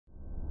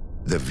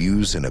The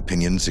views and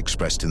opinions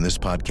expressed in this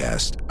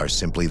podcast are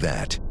simply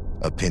that,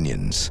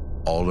 opinions.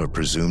 All are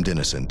presumed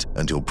innocent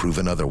until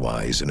proven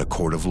otherwise in a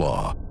court of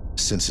law.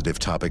 Sensitive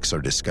topics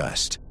are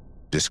discussed.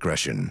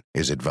 Discretion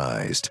is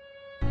advised.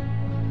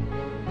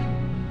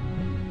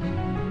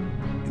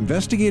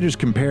 Investigators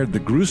compared the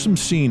gruesome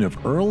scene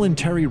of Earl and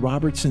Terry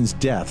Robertson's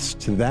deaths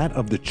to that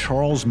of the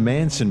Charles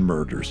Manson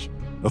murders.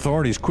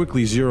 Authorities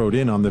quickly zeroed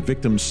in on the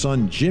victim's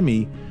son,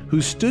 Jimmy, who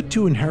stood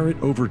to inherit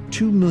over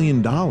 $2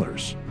 million.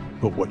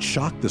 But what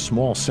shocked the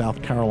small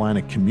South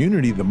Carolina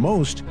community the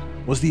most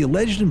was the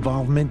alleged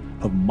involvement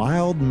of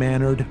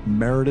mild-mannered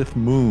Meredith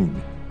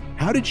Moon.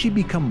 How did she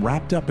become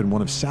wrapped up in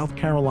one of South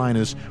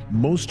Carolina's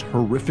most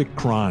horrific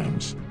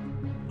crimes?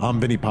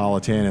 I'm Vinny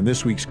Politan, and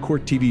this week's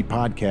Court TV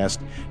podcast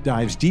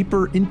dives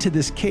deeper into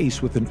this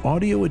case with an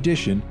audio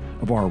edition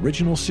of our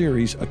original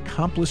series,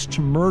 Accomplice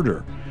to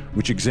Murder,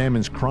 which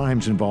examines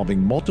crimes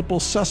involving multiple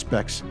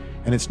suspects,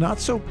 and it's not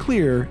so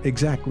clear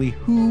exactly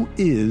who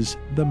is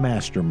the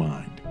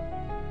mastermind.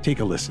 Take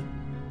a listen.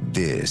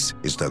 This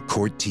is the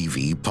Court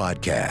TV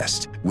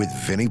podcast with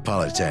Vinny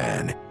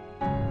Politan.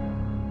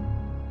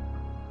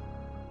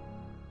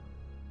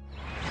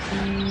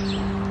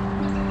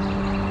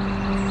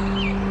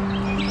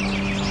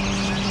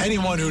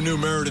 Anyone who knew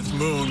Meredith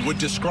Moon would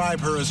describe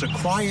her as a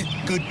quiet,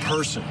 good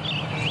person.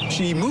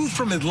 She moved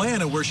from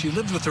Atlanta, where she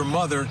lived with her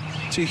mother,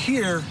 to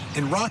here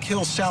in Rock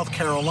Hill, South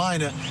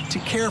Carolina, to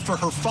care for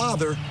her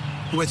father,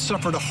 who had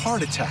suffered a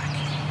heart attack.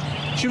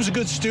 She was a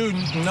good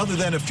student, and other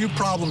than a few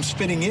problems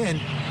fitting in,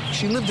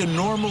 she lived a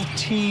normal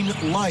teen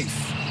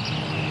life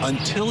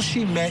until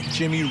she met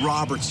Jimmy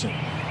Robertson,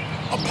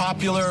 a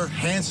popular,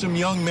 handsome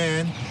young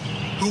man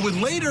who would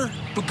later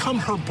become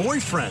her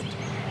boyfriend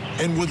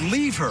and would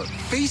leave her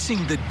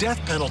facing the death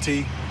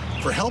penalty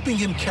for helping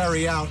him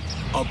carry out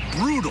a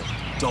brutal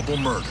double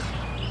murder.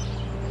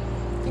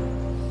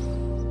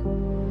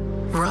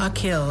 Rock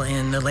Hill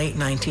in the late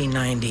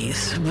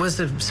 1990s was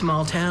a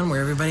small town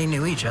where everybody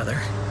knew each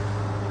other.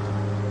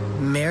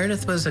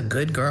 Meredith was a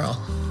good girl.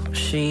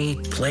 She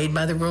played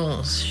by the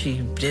rules. She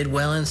did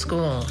well in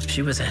school.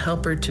 She was a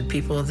helper to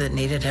people that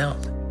needed help.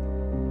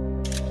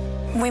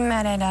 We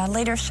met at a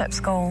leadership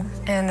school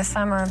in the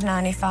summer of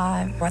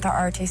 '95 with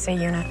our RTC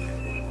unit.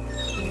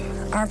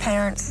 Our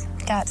parents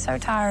got so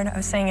tired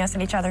of seeing us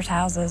at each other's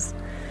houses.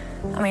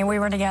 I mean, we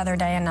were together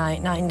day and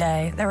night and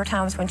day. There were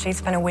times when she'd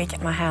spend a week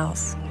at my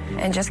house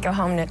and just go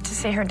home to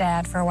see her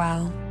dad for a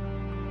while.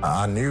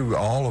 I knew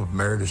all of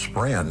Meredith's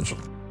friends.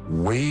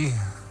 We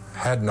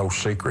had no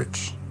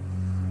secrets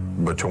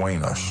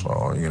between us.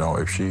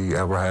 If she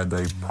ever had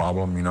a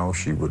problem,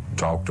 she would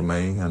talk to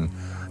me, and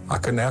I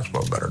couldn't ask for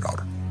a better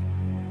daughter.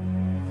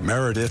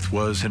 Meredith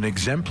was an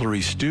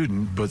exemplary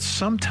student, but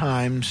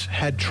sometimes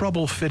had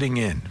trouble fitting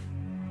in.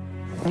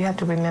 You have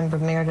to remember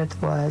Meredith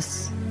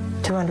was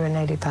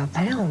 285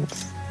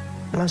 pounds.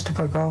 Most of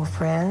her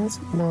girlfriends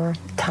were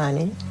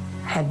tiny,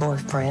 had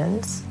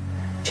boyfriends.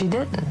 She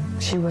didn't.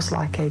 She was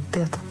like a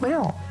fifth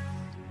wheel.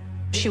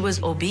 She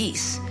was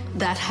obese.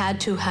 That had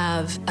to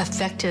have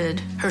affected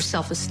her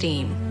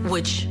self-esteem,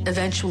 which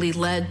eventually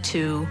led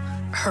to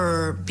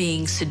her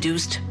being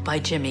seduced by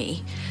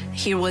Jimmy.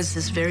 Here was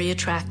this very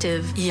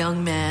attractive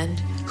young man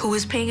who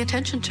was paying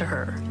attention to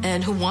her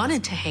and who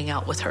wanted to hang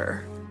out with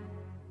her.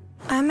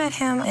 I met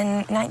him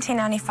in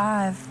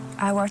 1995.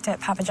 I worked at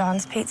Papa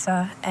John's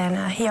Pizza,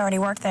 and he already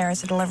worked there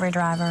as a delivery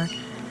driver.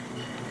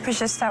 He was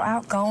just so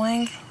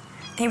outgoing.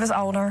 He was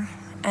older,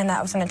 and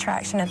that was an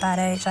attraction at that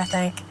age, I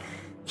think.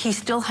 He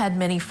still had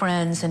many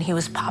friends, and he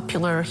was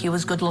popular. He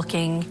was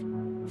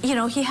good-looking.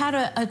 He had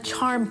a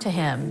charm to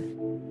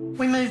him.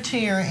 We moved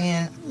here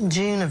in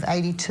June of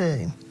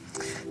 '82.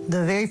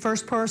 The very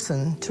first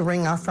person to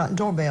ring our front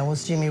doorbell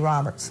was Jimmy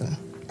Robertson.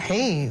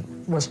 He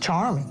was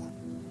charming.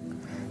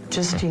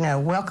 Just,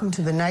 welcome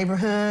to the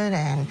neighborhood,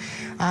 and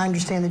I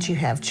understand that you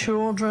have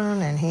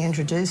children, and he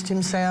introduced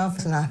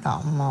himself, and I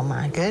thought, oh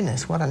my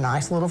goodness, what a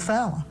nice little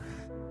fella.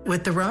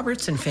 With the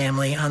Robertson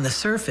family, on the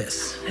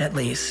surface, at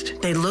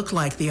least, they looked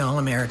like the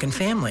all-American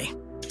family.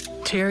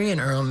 Terry and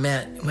Earl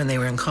met when they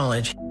were in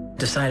college,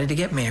 decided to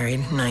get married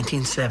in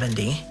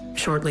 1970.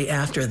 Shortly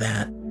after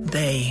that,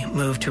 they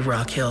moved to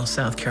Rock Hill,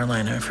 South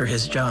Carolina for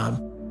his job.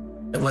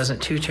 It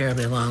wasn't too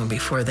terribly long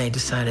before they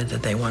decided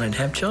that they wanted to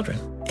have children.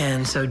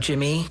 And so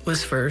Jimmy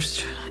was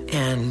first,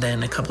 and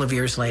then a couple of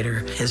years later,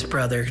 his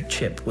brother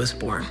Chip was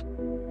born.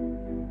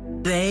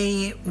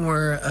 They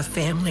were a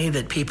family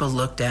that people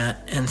looked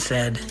at and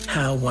said,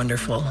 how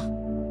wonderful.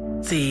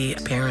 The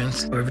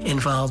parents were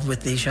involved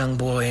with these young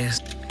boys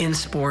in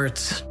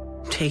sports,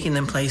 taking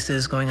them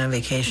places, going on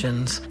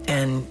vacations,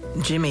 and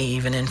Jimmy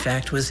even, in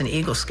fact, was an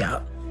Eagle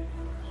Scout.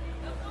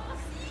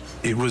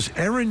 It was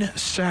Erin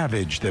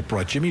Savage that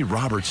brought Jimmy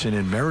Robertson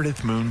and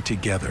Meredith Moon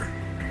together.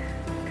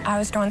 I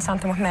was doing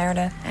something with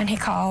Meredith, and he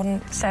called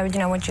and said,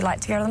 would you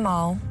like to go to the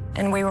mall?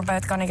 And we were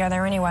both going to go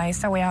there anyway,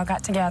 so we all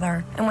got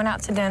together and went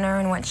out to dinner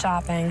and went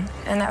shopping.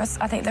 And that was,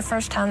 I think, the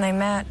first time they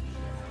met.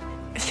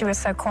 She was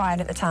so quiet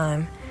at the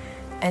time,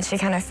 and she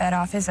kind of fed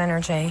off his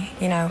energy,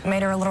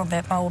 made her a little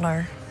bit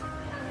bolder.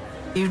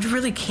 You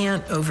really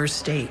can't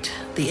overstate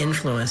the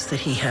influence that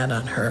he had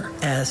on her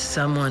as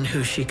someone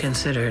who she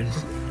considered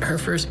her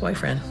first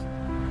boyfriend.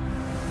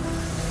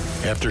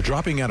 After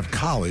dropping out of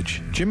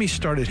college, Jimmy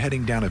started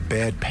heading down a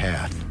bad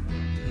path.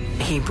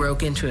 He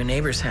broke into a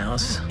neighbor's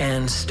house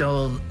and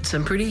stole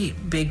some pretty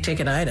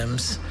big-ticket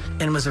items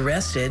and was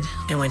arrested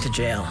and went to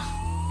jail.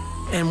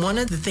 And one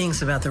of the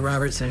things about the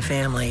Robertson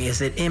family is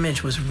that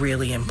image was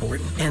really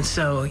important. And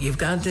so you've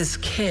got this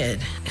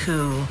kid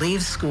who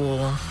leaves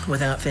school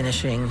without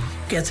finishing,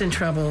 gets in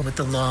trouble with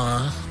the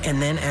law,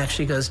 and then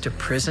actually goes to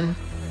prison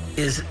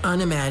is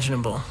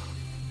unimaginable,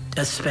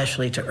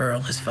 especially to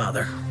Earl, his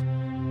father.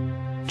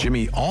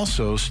 Jimmy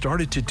also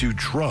started to do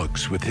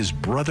drugs with his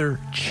brother,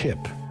 Chip.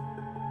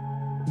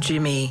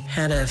 Jimmy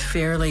had a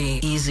fairly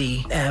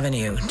easy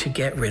avenue to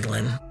get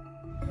Ritalin,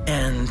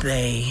 and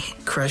they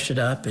crushed it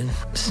up and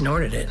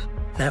snorted it.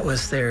 That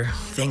was their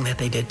thing that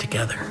they did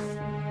together.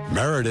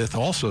 Meredith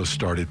also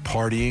started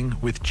partying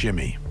with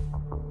Jimmy.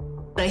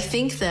 I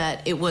think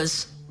that it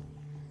was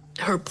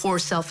her poor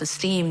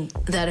self-esteem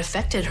that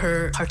affected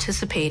her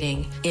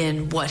participating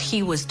in what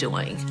he was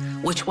doing,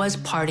 which was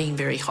partying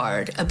very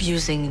hard,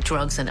 abusing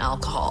drugs and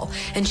alcohol.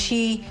 And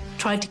she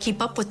tried to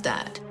keep up with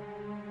that.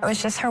 It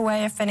was just her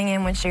way of fitting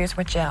in when she was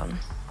with Jim.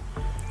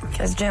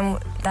 Because Jim,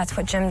 that's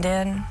what Jim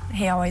did.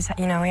 He always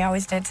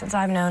did since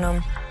I've known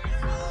him.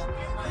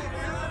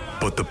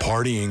 But the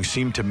partying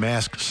seemed to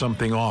mask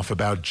something off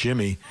about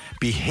Jimmy,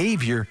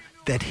 behavior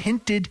that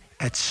hinted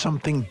at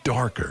something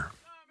darker.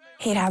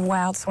 He'd have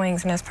wild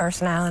swings in his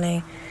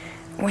personality.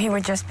 He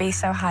would just be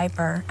so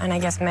hyper, and I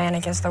guess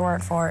manic is the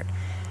word for it,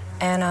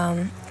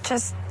 and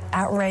just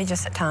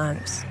outrageous at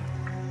times.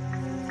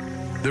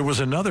 There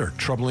was another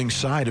troubling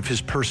side of his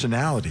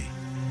personality,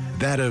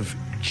 that of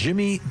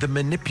Jimmy the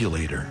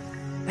manipulator.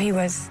 He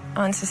was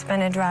on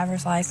suspended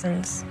driver's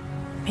license.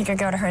 He could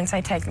go to her and say,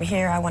 "Take me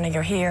here, I want to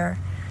go here."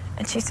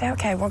 And she'd say,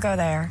 "Okay, we'll go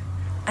there."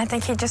 I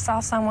think he just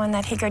saw someone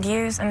that he could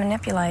use and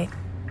manipulate.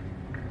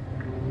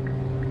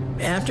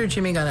 After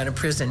Jimmy got out of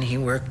prison, he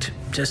worked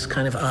just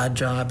kind of odd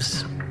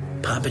jobs,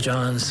 Papa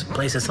John's,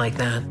 places like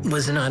that.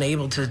 Was not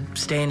able to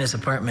stay in his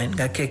apartment,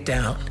 got kicked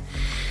out,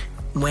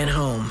 went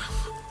home,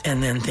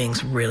 and then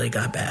things really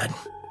got bad.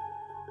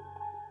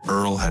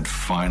 Earl had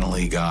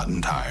finally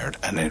gotten tired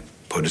and had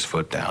put his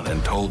foot down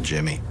and told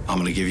Jimmy, "I'm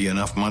going to give you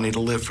enough money to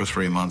live for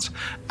 3 months.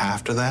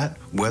 After that,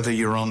 whether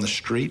you're on the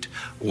street,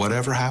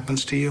 whatever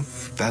happens to you,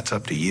 that's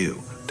up to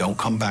you. Don't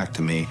come back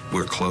to me.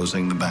 We're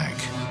closing the bank."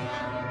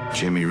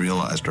 Jimmy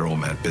realized Earl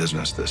meant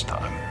business this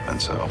time,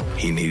 and so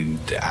he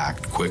needed to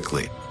act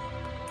quickly.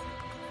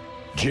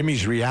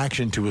 Jimmy's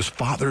reaction to his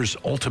father's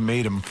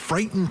ultimatum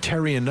frightened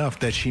Terry enough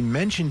that she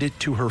mentioned it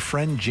to her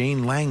friend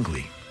Jane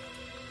Langley.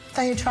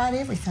 They had tried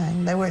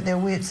everything. They were at their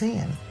wits'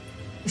 end.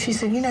 She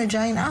said, "You know,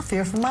 Jane, I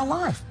fear for my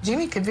life.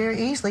 Jimmy could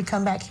very easily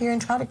come back here and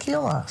try to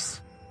kill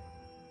us."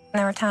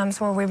 There were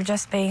times where we would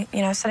just be,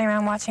 sitting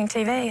around watching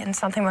TV, and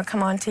something would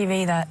come on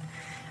TV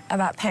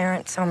about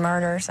parents or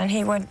murders, and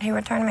he would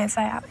turn to me and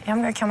say,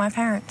 "I'm going to kill my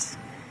parents."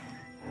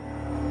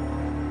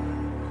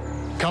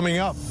 Coming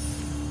up,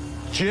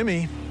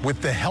 Jimmy, with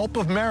the help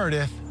of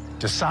Meredith,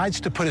 decides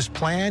to put his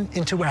plan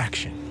into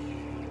action.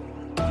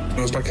 It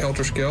was like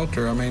Helter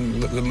Skelter. I mean,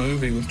 the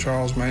movie with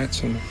Charles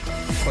Manson,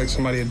 like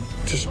somebody had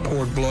just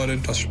poured blood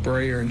into a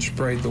sprayer and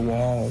sprayed the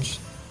walls.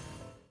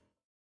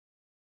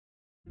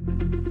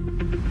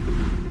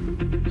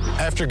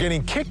 After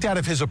getting kicked out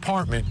of his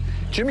apartment,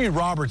 Jimmy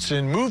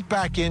Robertson moved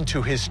back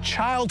into his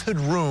childhood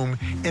room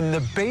in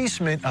the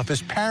basement of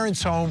his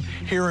parents' home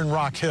here in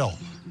Rock Hill.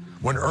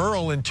 When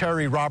Earl and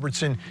Terry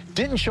Robertson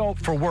didn't show up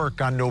for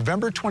work on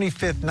November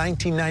 25th,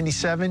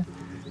 1997,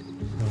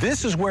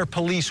 this is where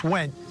police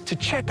went to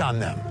check on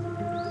them.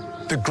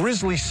 The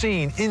grisly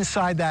scene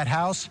inside that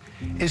house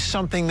is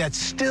something that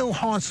still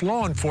haunts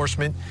law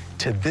enforcement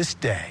to this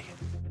day.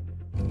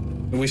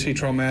 We see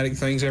traumatic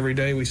things every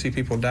day. We see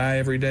people die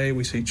every day.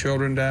 We see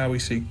children die. We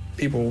see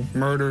people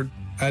murdered.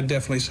 I'd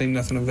definitely seen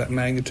nothing of that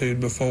magnitude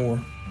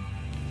before.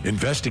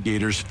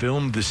 Investigators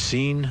filmed the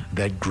scene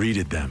that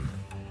greeted them.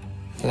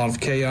 A lot of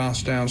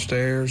chaos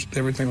downstairs.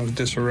 Everything was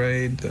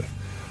disarrayed.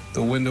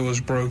 The window was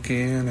broke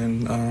in,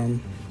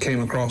 and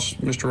came across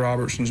Mr.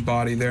 Robertson's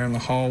body there in the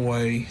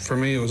hallway. For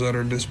me, it was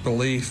utter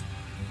disbelief.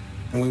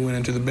 And we went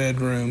into the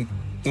bedroom.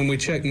 When we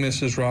checked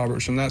Mrs.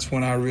 Robertson, that's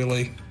when I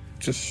really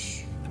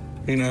just,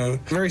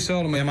 very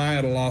seldom am I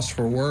at a loss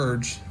for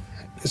words.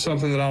 It's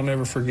something that I'll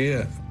never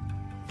forget.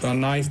 A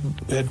knife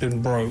had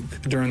been broke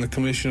during the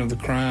commission of the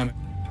crime.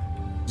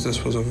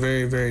 This was a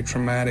very, very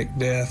traumatic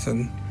death,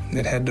 and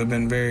it had to have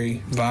been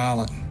very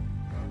violent.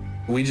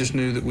 We just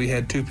knew that we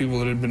had two people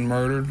that had been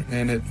murdered,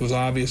 and it was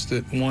obvious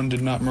that one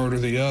did not murder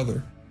the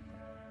other.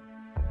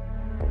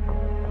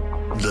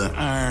 The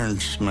iron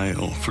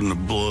smell from the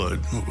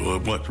blood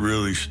was what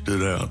really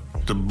stood out.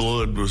 The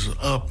blood was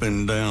up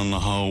and down the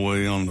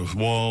hallway, on the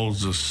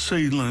walls, the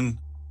ceiling.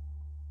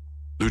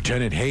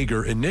 Lieutenant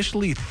Hager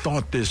initially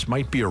thought this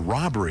might be a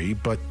robbery,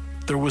 but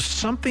there was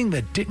something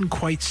that didn't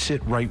quite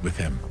sit right with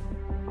him.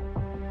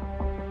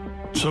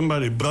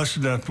 Somebody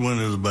busted out the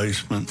window of the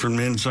basement from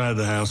inside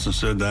the house and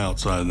said to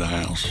outside the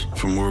house,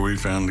 from where we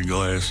found the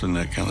glass and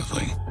that kind of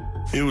thing.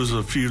 It was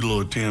a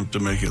futile attempt to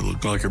make it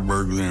look like a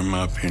burglary, in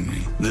my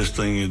opinion. This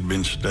thing had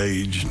been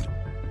staged.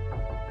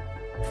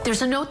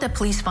 There's a note that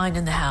police find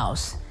in the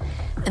house,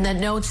 and that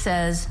note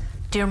says,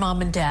 "Dear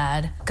Mom and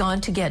Dad, gone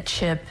to get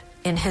Chip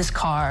in his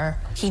car.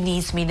 He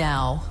needs me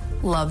now.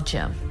 Love,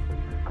 Jim."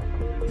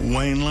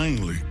 Wayne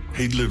Langley,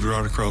 he lived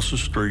right across the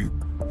street.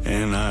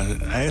 And I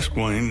asked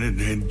Wayne if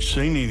he'd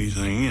seen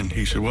anything, and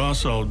he said, well, I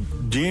saw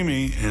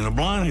Jimmy and a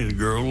blonde-headed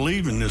girl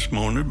leaving this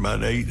morning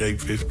about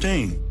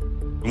 8:15.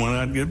 When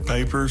I'd get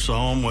papers,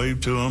 saw him,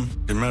 waved to him.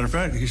 As a matter of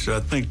fact, he said, I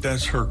think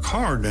that's her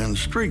car down the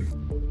street.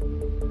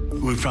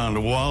 We found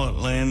a wallet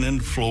laying in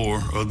the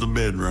floor of the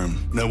bedroom.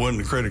 There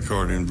wasn't a credit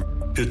card in.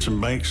 Did some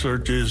bank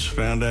searches,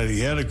 found out he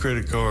had a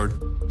credit card,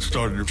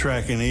 started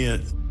tracking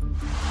it.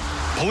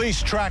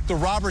 Police tracked the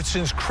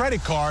Robertsons'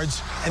 credit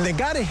cards, and they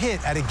got a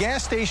hit at a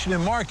gas station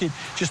and market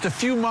just a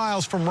few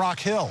miles from Rock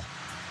Hill.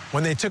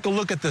 When they took a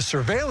look at the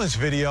surveillance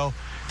video,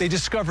 they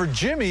discovered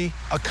Jimmy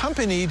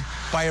accompanied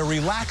by a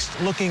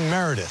relaxed-looking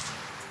Meredith.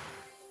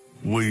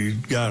 We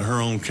got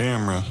her on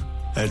camera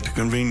at the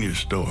convenience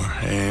store,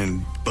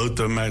 and both of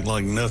them act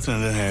like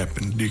nothing had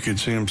happened. You could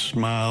see them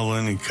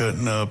smiling and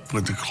cutting up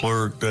with the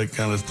clerk, that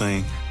kind of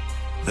thing.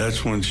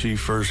 That's when she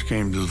first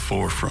came to the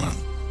forefront.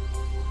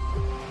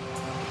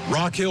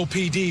 Rock Hill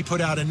PD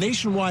put out a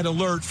nationwide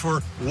alert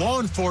for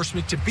law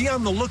enforcement to be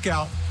on the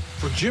lookout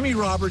for Jimmy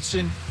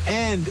Robertson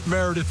and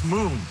Meredith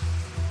Moon.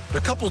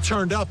 The couple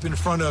turned up in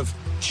front of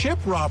Chip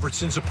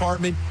Robertson's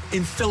apartment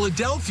in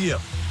Philadelphia,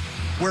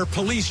 where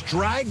police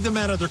dragged them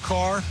out of their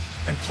car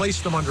and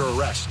placed them under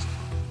arrest.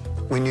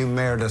 We knew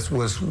Meredith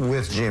was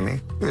with Jimmy.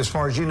 As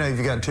far as you know,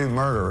 you've got two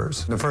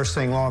murderers. The first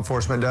thing law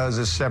enforcement does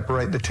is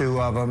separate the two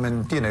of them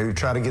and,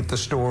 try to get the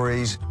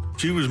stories.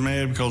 She was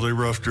mad because they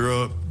roughed her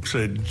up,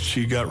 said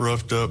she got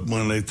roughed up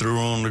when they threw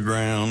her on the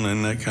ground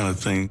and that kind of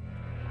thing.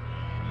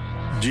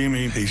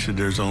 Jimmy, he said,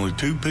 there's only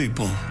two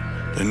people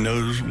that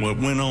knows what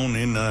went on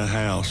in the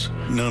house.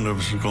 None of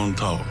us are going to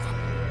talk.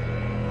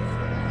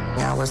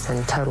 I was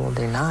in total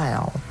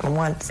denial.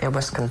 Once it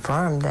was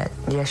confirmed that,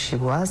 yes, she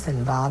was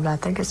involved, I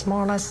think it's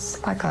more or less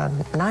like a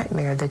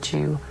nightmare that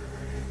you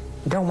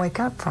don't wake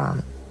up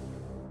from.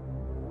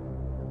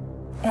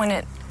 When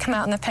it come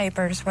out in the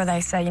papers where they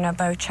say,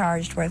 both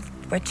charged with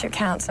 2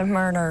 counts of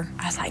murder,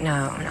 I was like,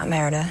 no, not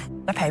Meredith.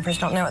 The papers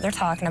don't know what they're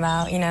talking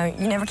about. You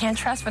never can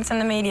trust what's in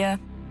the media.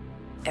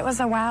 It was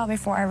a while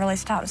before I really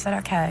stopped and said,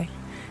 okay,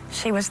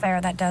 she was there.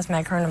 That does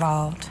make her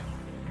involved.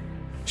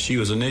 She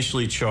was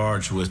initially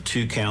charged with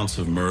 2 counts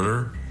of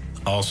murder,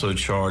 also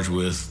charged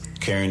with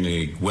carrying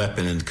a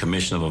weapon in the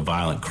commission of a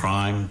violent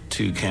crime,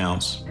 2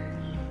 counts,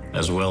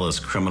 as well as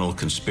criminal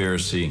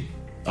conspiracy.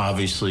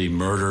 Obviously,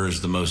 murder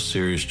is the most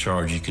serious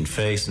charge you can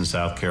face in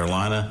South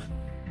Carolina.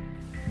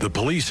 The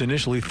police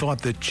initially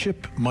thought that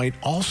Chip might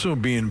also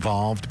be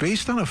involved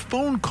based on a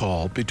phone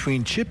call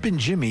between Chip and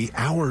Jimmy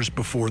hours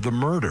before the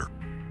murder.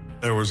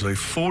 There was a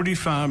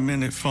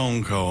 45-minute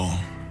phone call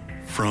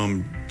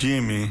from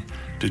Jimmy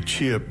to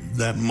Chip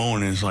that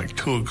morning. It's like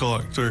 2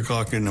 o'clock, 3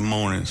 o'clock in the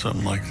morning,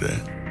 something like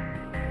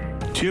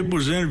that. Chip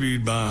was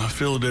interviewed by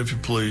Philadelphia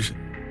police.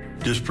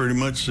 Just pretty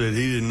much said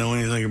he didn't know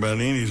anything about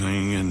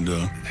anything, and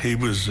he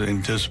was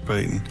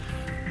anticipating,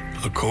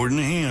 according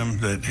to him,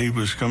 that he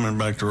was coming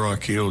back to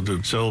Rock Hill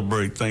to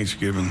celebrate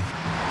Thanksgiving.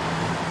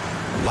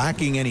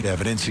 Lacking any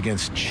evidence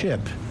against Chip,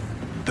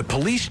 the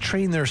police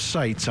trained their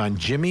sights on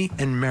Jimmy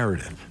and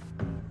Meredith.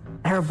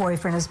 Her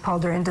boyfriend has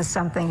pulled her into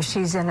something.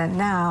 She's in it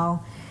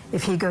now.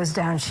 If he goes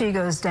down, she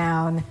goes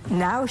down.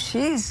 Now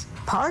she's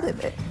part of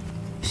it.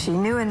 She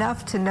knew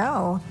enough to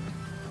know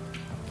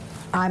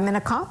I'm an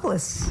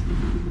accomplice.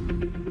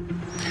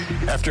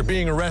 After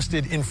being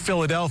arrested in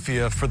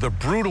Philadelphia for the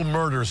brutal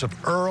murders of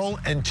Earl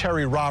and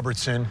Terry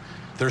Robertson,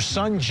 their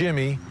son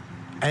Jimmy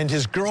and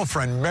his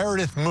girlfriend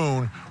Meredith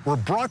Moon were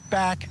brought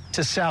back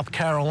to South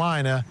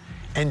Carolina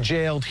and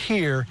jailed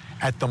here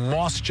at the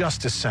Moss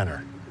Justice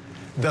Center.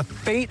 The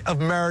fate of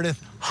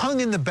Meredith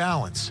hung in the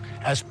balance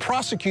as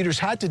prosecutors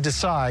had to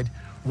decide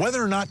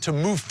whether or not to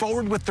move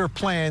forward with their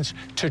plans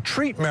to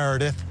treat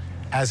Meredith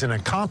as an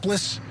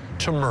accomplice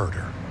to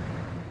murder.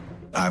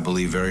 I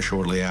believe very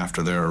shortly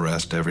after their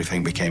arrest,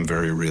 everything became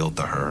very real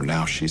to her.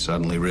 Now she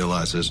suddenly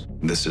realizes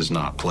this is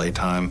not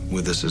playtime,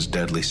 this is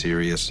deadly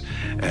serious,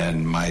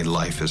 and my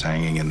life is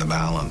hanging in the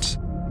balance.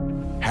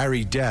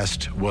 Harry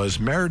Dest was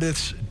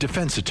Meredith's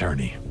defense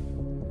attorney.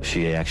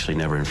 She actually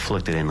never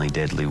inflicted any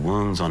deadly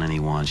wounds on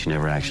anyone. She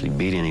never actually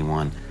beat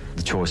anyone.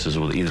 The choices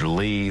were either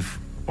leave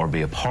or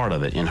be a part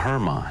of it in her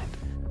mind.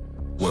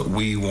 What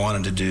we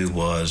wanted to do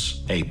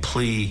was a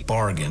plea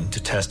bargain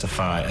to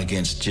testify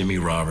against Jimmy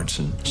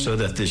Robertson so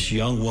that this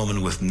young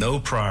woman with no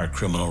prior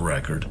criminal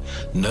record,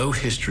 no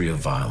history of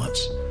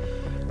violence,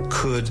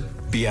 could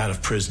be out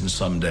of prison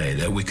someday,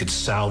 that we could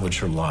salvage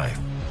her life.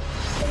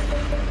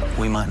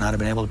 We might not have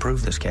been able to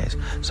prove this case,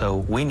 so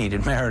we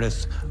needed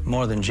Meredith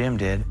more than Jim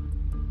did.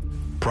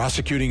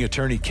 Prosecuting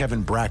attorney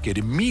Kevin Brackett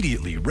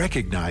immediately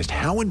recognized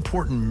how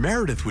important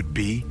Meredith would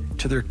be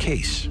to their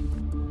case.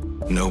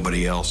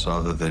 Nobody else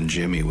other than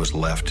Jimmy was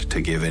left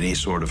to give any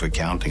sort of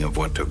accounting of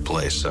what took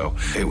place, so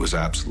it was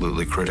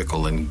absolutely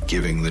critical in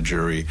giving the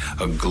jury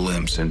a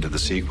glimpse into the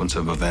sequence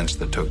of events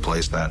that took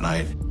place that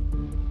night.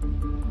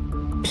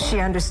 She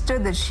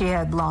understood that she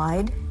had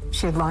lied.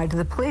 She had lied to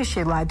the police, she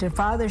had lied to her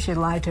father, she had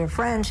lied to her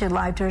friends, she had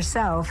lied to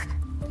herself.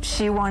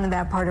 She wanted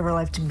that part of her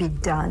life to be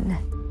done.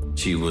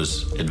 She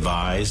was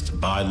advised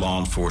by law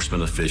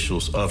enforcement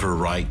officials of her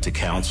right to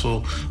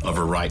counsel, of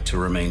her right to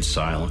remain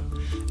silent,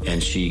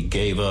 and she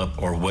gave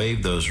up or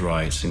waived those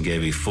rights and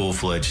gave a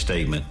full-fledged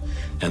statement,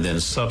 and then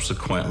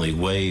subsequently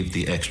waived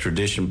the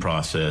extradition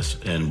process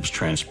and was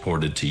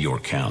transported to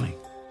York County.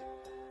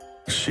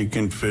 She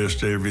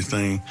confessed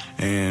everything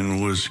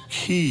and was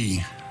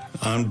key,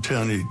 I'm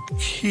telling you,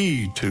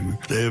 key to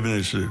the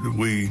evidence that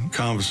we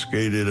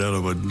confiscated out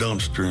of a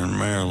dumpster in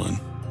Maryland.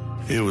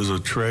 It was a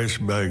trash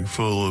bag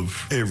full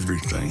of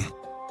everything.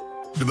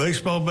 The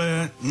baseball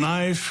bat,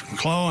 knife,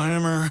 claw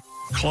hammer,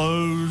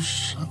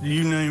 clothes,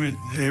 you name it,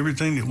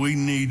 everything that we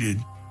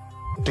needed.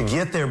 To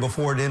get there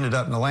before it ended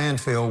up in the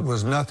landfill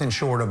was nothing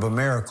short of a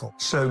miracle.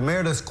 So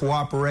Meredith's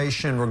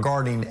cooperation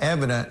regarding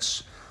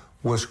evidence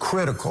was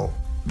critical.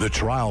 The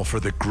trial for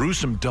the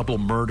gruesome double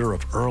murder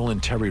of Earl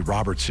and Terry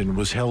Robertson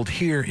was held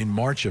here in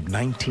March of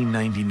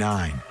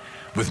 1999.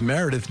 With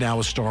Meredith now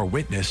a star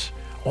witness,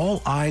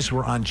 all eyes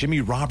were on Jimmy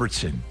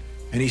Robertson,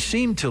 and he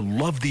seemed to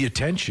love the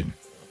attention.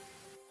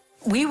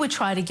 We would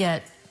try to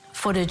get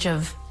footage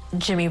of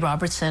Jimmy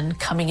Robertson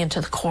coming into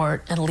the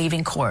court and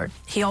leaving court.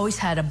 He always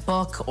had a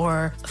book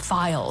or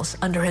files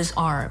under his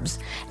arms,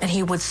 and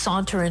he would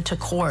saunter into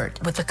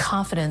court with the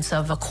confidence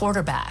of a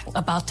quarterback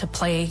about to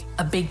play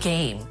a big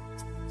game.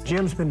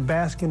 Jim's been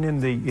basking in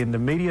the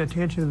media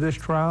attention of this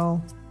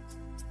trial.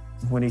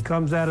 When he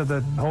comes out of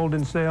the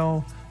holding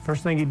cell,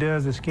 first thing he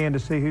does is scan to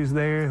see who's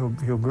there.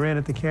 He'll grin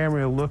at the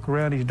camera, he'll look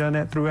around. He's done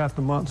that throughout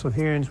the months of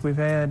hearings we've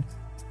had.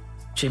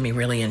 Jimmy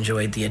really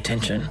enjoyed the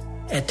attention.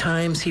 At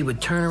times, he would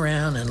turn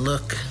around and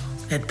look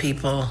at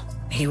people.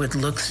 He would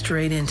look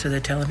straight into the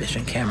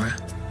television camera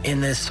in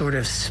this sort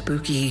of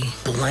spooky,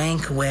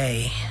 blank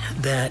way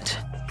that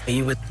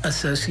you would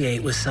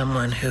associate with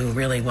someone who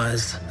really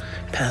was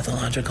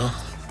pathological.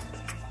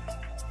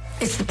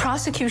 It's the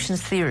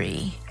prosecution's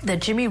theory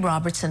that Jimmy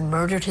Robertson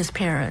murdered his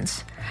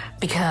parents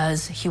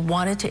because he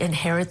wanted to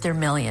inherit their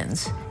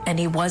millions, and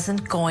he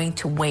wasn't going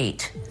to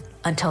wait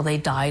until they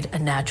died a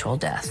natural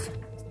death.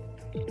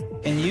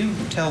 Can you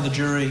tell the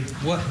jury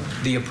what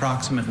the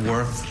approximate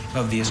worth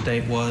of the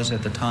estate was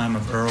at the time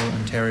of Earl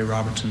and Terry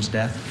Robertson's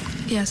death?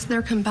 Yes,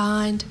 their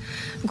combined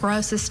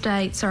gross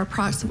estates are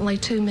approximately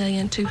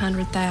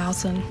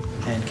 $2,200,000.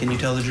 And can you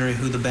tell the jury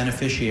who the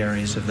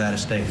beneficiaries of that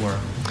estate were?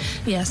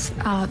 Yes,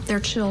 their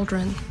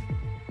children.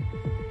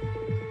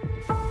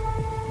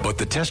 But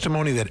the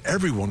testimony that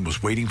everyone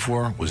was waiting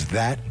for was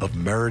that of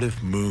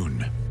Meredith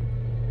Moon.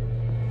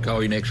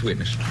 Call your next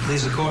witness.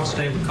 Please, the court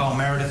state we call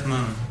Meredith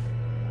Moon.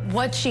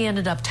 What she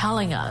ended up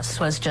telling us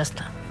was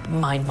just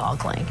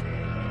mind-boggling.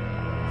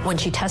 When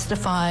she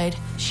testified,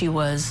 she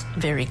was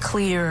very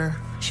clear,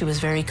 she was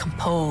very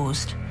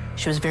composed,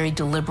 she was very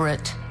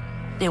deliberate.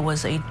 It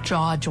was a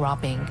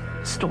jaw-dropping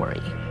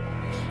story.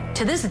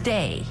 To this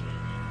day,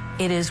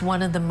 it is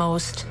one of the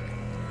most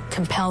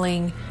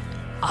compelling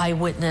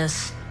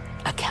eyewitness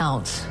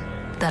accounts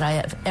that I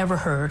have ever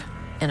heard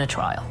in a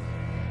trial.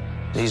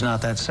 He's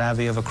not that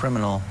savvy of a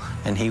criminal,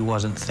 and he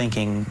wasn't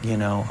thinking,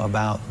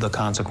 about the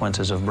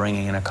consequences of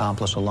bringing an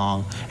accomplice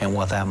along and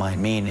what that might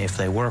mean if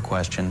they were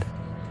questioned.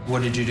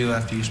 What did you do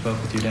after you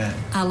spoke with your dad?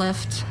 I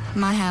left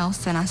my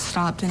house and I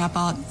stopped and I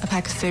bought a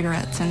pack of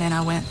cigarettes, and then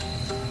I went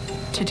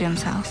to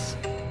Jim's house.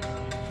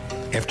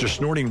 After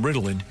snorting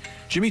Ritalin,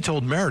 Jimmy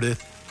told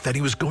Meredith that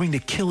he was going to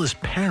kill his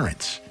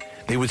parents.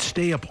 They would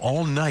stay up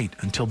all night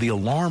until the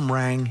alarm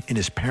rang in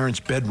his parents'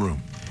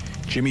 bedroom.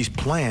 Jimmy's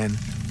plan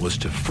was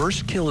to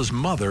first kill his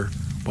mother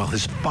while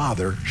his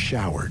father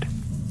showered.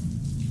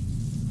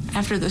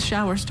 After the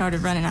shower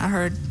started running, I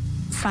heard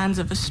signs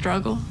of a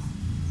struggle,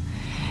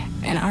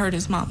 and I heard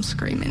his mom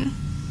screaming.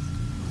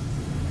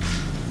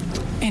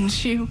 And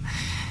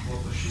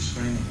What was she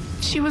screaming?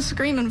 she was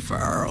screaming for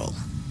Earl.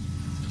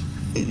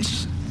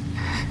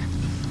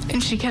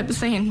 And she kept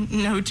saying,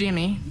 "No,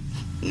 Jimmy,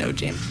 no,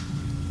 Jimmy."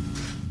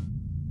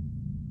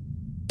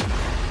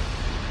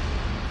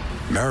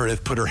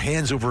 Meredith put her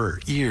hands over her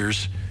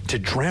ears to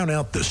drown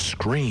out the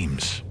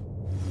screams.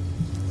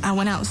 I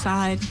went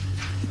outside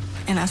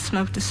and I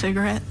smoked a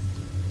cigarette.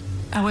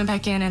 I went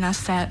back in and I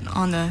sat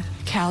on the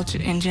couch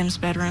in Jim's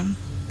bedroom.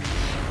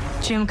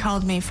 Jim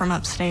called me from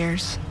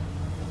upstairs,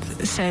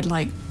 said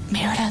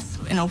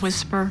 "Meredith," in a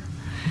whisper,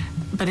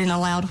 but in a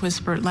loud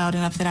whisper, loud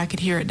enough that I could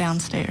hear it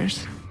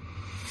downstairs.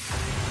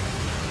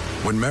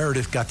 When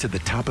Meredith got to the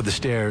top of the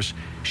stairs,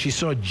 she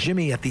saw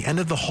Jimmy at the end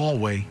of the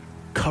hallway,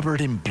 covered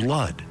in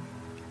blood,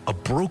 a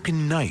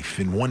broken knife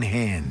in one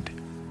hand.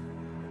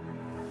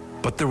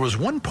 But there was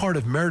one part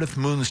of Meredith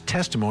Moon's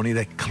testimony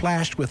that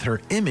clashed with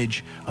her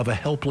image of a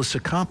helpless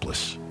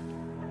accomplice.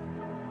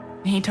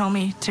 He told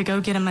me to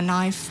go get him a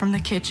knife from the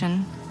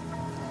kitchen,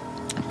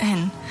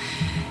 and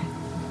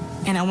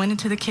And I went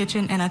into the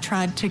kitchen and I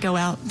tried to go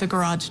out the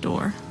garage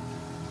door,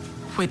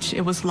 which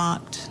it was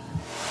locked.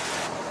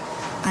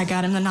 I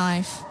got him the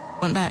knife,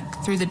 went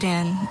back through the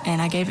den,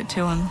 and I gave it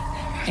to him,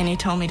 and he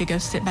told me to go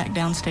sit back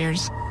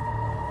downstairs.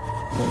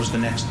 What was the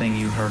next thing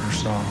you heard or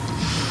saw?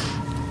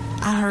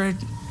 I heard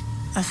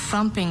a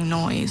thumping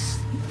noise.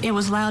 It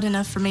was loud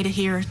enough for me to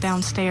hear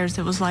downstairs.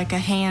 It was like a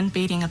hand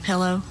beating a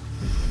pillow.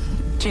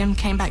 Jim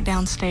came back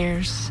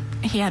downstairs.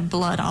 He had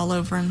blood all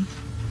over him,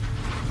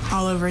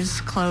 all over his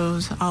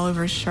clothes, all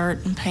over his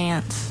shirt and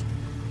pants.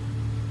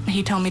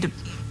 He told me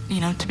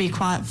to be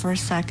quiet for a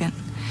second.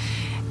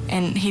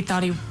 And he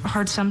thought he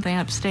heard something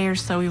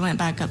upstairs, so we went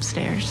back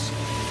upstairs.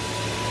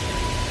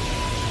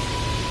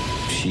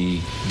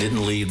 She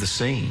didn't leave the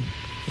scene.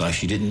 Like,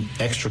 she didn't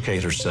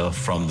extricate herself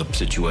from the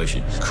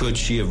situation. Could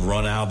she have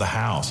run out of the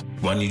house?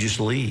 Why don't you just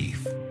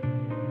leave?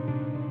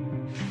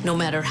 No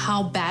matter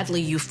how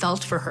badly you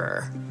felt for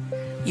her,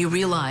 you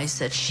realize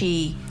that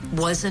she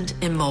wasn't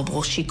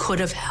immobile. She could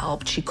have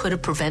helped. She could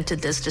have prevented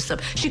this to stop.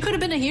 She could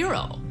have been a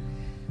hero.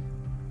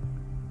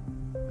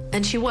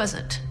 And she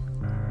wasn't.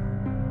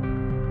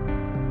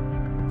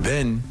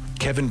 Then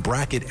Kevin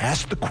Brackett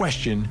asked the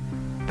question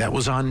that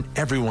was on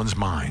everyone's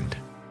mind.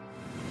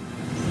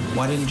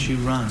 Why didn't you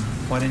run?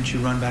 Why didn't you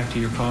run back to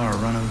your car or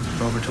run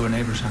over to a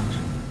neighbor's house?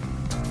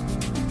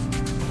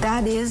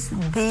 That is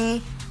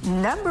the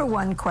number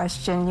one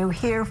question you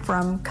hear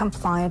from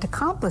compliant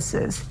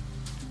accomplices.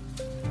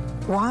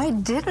 Why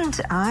didn't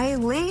I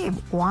leave?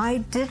 Why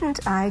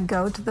didn't I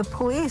go to the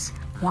police?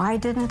 Why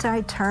didn't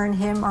I turn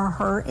him or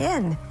her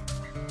in?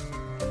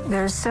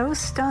 They're so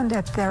stunned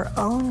at their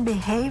own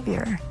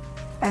behavior,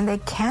 and they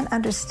can't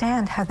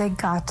understand how they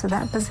got to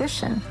that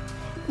position.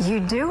 You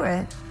do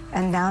it,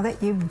 and now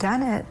that you've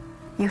done it,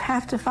 you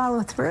have to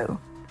follow through.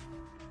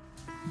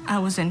 I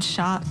was in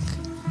shock.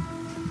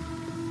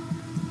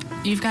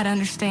 You've got to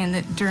understand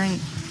that during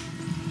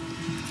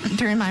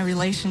my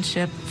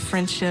relationship,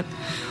 friendship,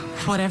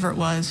 whatever it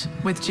was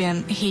with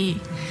Jim,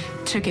 he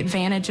took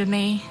advantage of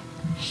me,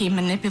 he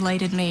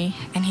manipulated me,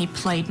 and he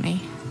played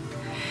me.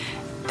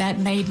 That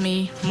made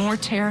me more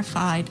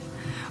terrified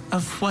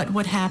of what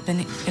would happen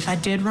if I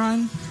did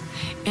run.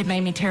 It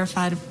made me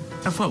terrified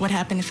of what would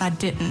happen if I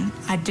didn't.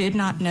 I did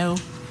not know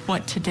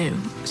what to do,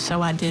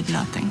 so I did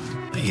nothing.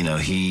 You know,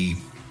 he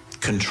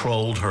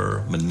controlled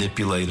her,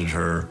 manipulated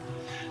her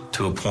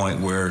to a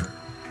point where,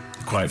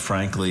 quite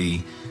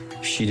frankly,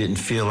 she didn't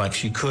feel like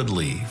she could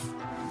leave.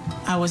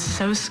 I was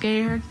so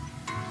scared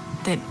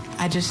that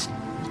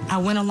I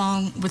went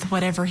along with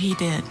whatever he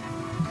did,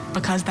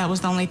 because that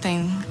was the only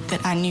thing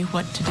that I knew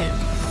what to do.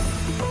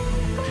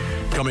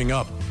 Coming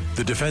up,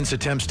 the defense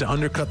attempts to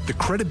undercut the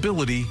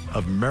credibility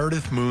of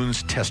Meredith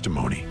Moon's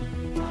testimony.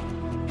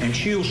 And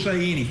she'll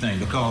say anything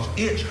because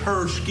it's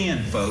her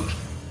skin, folks.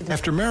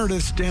 After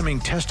Meredith's damning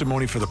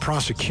testimony for the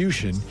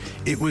prosecution,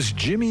 it was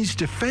Jimmy's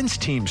defense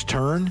team's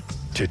turn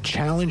to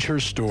challenge her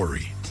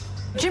story.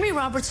 Jimmy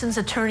Robertson's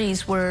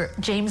attorneys were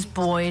James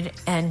Boyd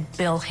and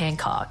Bill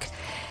Hancock.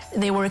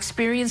 They were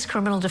experienced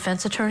criminal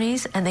defense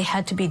attorneys, and they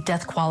had to be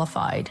death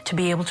qualified to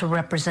be able to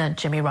represent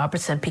Jimmy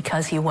Robertson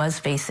because he was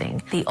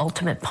facing the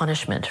ultimate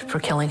punishment for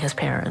killing his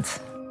parents.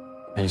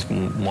 He's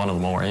one of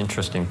the more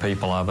interesting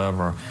people I've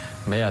ever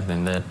met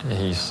in that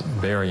he's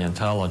very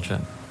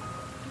intelligent.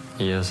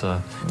 He is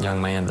a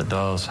young man that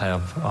does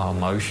have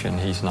emotion.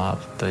 He's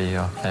not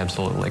the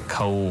absolutely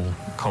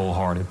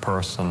cold-hearted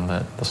person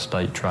that the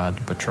state tried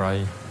to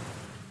portray.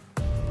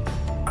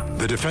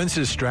 The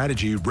defense's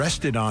strategy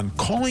rested on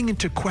calling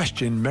into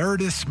question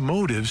Meredith's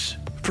motives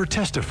for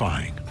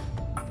testifying.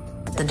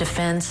 The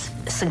defense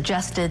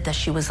suggested that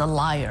she was a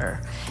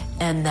liar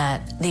and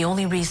that the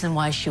only reason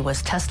why she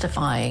was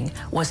testifying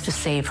was to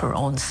save her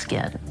own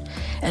skin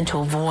and to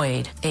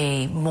avoid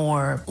a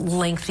more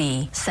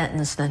lengthy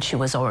sentence than she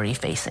was already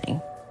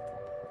facing.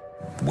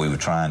 We were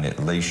trying to at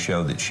least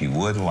show that she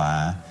would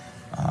lie,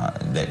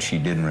 that she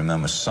didn't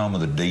remember some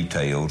of the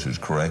details as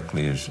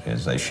correctly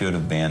as they should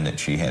have been, that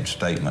she had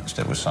statements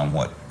that were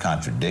somewhat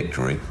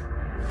contradictory.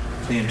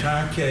 The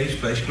entire case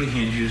basically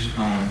hinges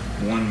on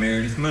one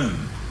Meredith Moon.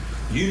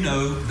 You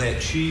know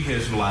that she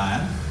has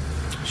lied.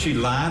 She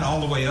lied all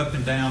the way up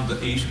and down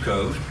the East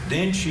Coast.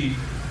 Then she,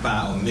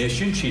 by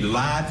omission, she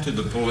lied to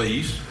the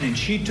police, and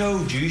she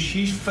told you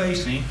she's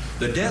facing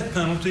the death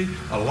penalty,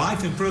 a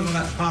life in prison,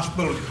 that's a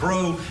possibility of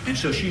parole, and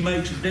so she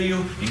makes a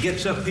deal and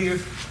gets up here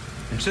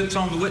and sits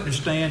on the witness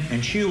stand,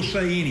 and she'll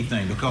say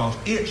anything because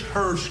it's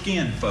her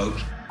skin,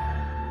 folks.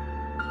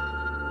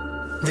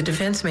 The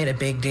defense made a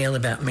big deal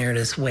about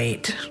Meredith's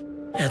weight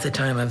at the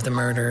time of the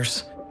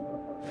murders.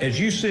 As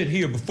you sit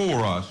here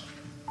before us,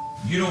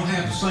 you don't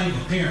have the same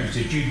appearance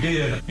that you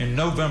did in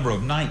November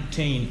of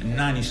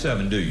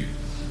 1997, do you?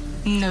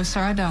 No,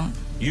 sir, I don't.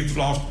 You've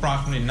lost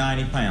approximately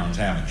 90 pounds,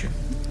 haven't you?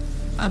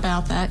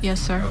 About that,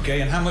 yes, sir.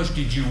 Okay, and how much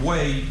did you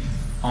weigh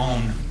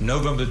on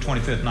November the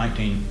 25th,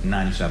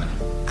 1997?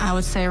 I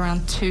would say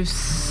around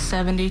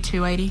 270,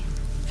 280.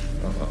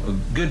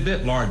 A good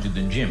bit larger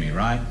than Jimmy,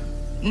 right?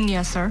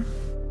 Yes, sir.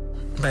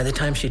 By the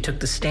time she took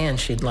the stand,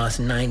 she'd lost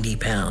 90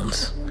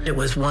 pounds. It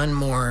was one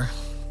more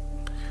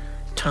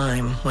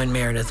time when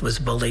Meredith was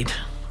bullied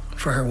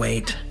for her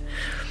weight.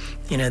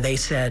 You know, they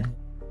said,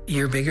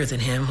 "You're bigger than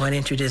him. Why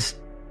didn't you just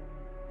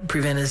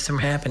prevent this from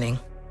happening?"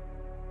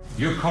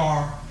 Your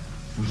car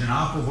was in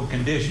operable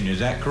condition, is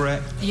that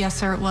correct? Yes,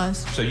 sir, it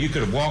was. So you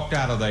could have walked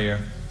out of there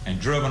and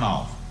driven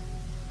off,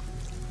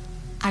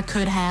 I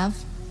could have.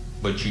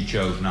 but you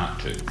chose not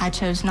to. I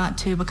chose not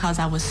to because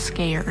I was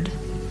scared.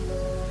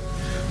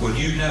 Well,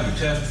 you never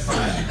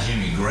testified that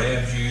Jimmy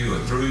grabbed you or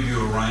threw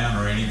you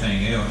around or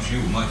anything else.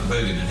 You were much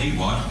bigger than he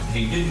was.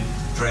 He didn't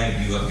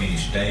drag you up any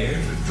stairs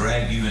or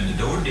drag you in the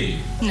door, did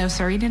he? No,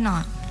 sir, he did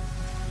not.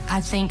 I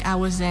think I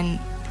was in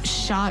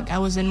shock. I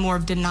was in more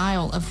of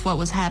denial of what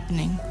was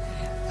happening.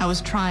 I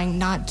was trying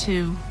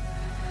to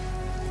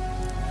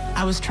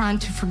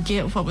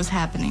forget what was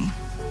happening.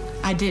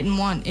 I didn't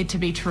want it to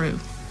be true.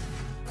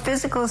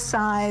 Physical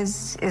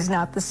size is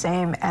not the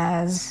same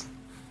as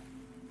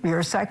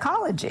your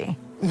psychology.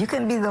 You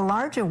can be the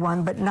larger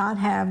one, but not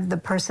have the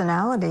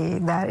personality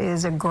that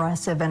is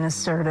aggressive and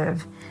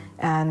assertive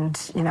and,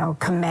 you know,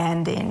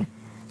 commanding.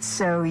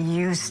 So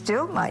you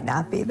still might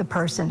not be the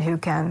person who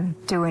can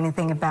do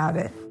anything about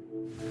it.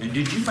 And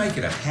did you make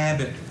it a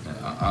habit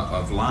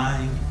of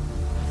lying?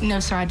 No,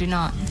 sir, I do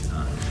not.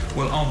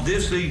 Well, on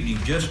this evening,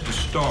 just to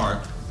start,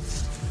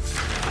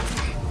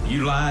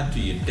 you lied to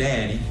your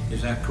daddy,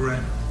 is that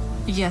correct?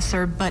 Yes,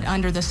 sir, but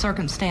under the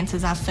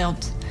circumstances, I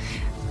felt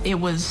it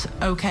was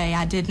okay.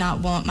 I did not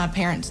want my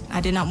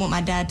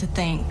dad to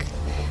think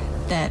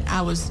that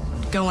I was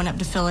going up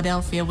to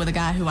Philadelphia with a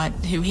guy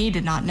who he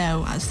did not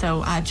know,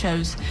 so I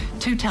chose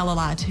to tell a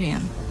lie to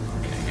him.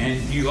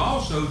 And you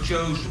also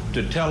chose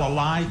to tell a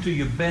lie to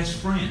your best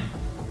friend.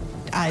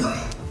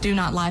 I do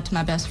not lie to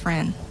my best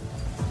friend,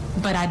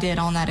 but I did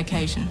on that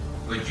occasion.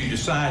 But you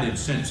decided,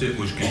 since it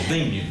was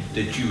convenient,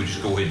 that you would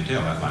just go ahead and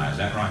tell that lie, is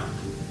that right?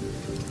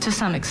 To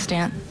some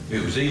extent.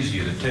 It was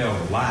easier to tell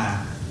a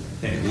lie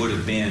than it would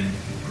have been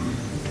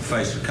to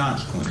face the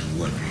consequences,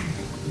 wouldn't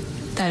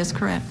it? That is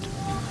correct.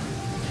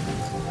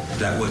 Is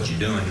that what you're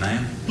doing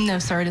now? No,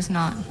 sir, it is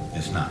not.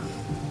 It's not.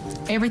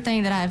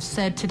 Everything that I have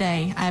said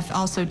today, I have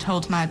also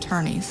told my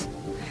attorneys.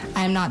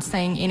 I am not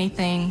saying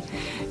anything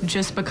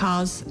just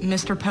because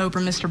Mr. Pope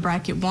or Mr.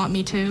 Brackett want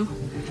me to.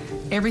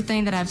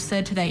 Everything that I've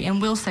said today and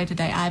will say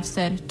today, I've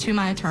said to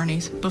my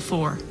attorneys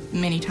before,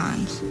 many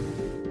times.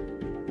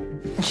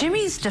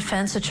 Jimmy's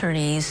defense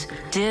attorneys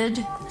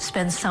did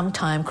spend some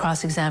time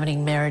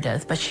cross-examining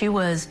Meredith, but she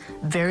was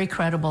very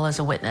credible as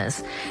a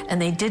witness,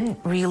 and they didn't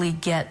really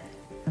get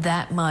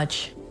that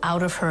much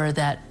out of her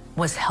that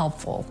was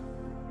helpful.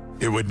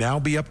 It would now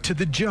be up to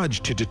the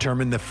judge to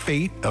determine the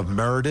fate of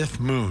Meredith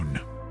Moon.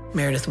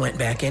 Meredith went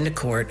back into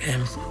court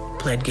and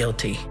pled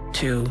guilty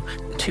to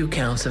 2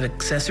 counts of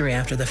accessory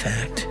after the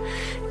fact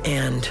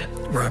and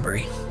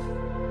robbery.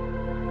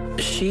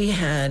 She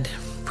had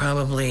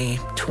probably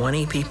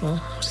 20 people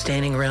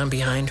standing around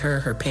behind her,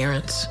 her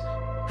parents,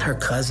 her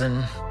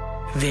cousin,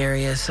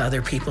 various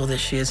other people that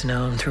she has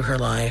known through her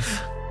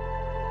life.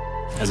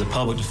 As a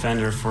public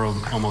defender for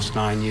almost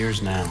 9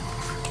 years now,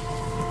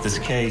 this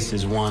case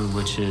is one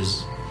which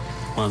is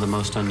one of the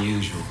most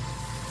unusual.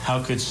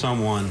 How could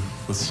someone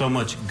with so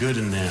much good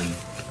in them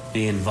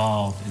be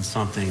involved in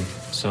something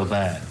so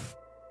bad?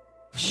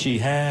 She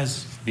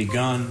has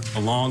begun a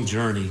long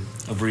journey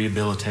of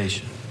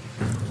rehabilitation.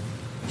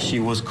 She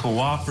was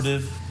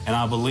cooperative, and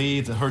I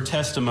believe that her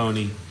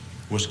testimony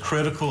was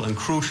critical and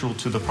crucial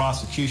to the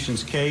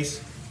prosecution's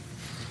case.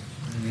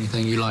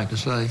 Anything you'd like to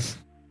say?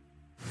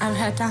 I've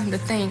had time to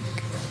think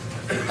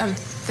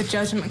of the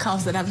judgment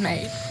calls that I've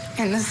made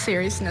and the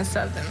seriousness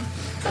of them.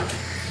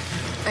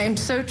 I am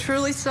so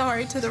truly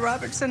sorry to the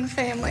Robertson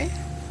family,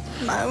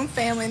 my own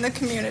family, and the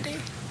community.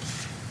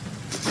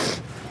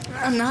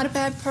 I'm not a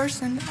bad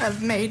person.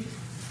 I've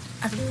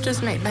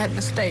just made bad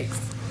mistakes,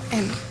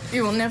 and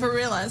you will never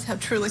realize how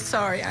truly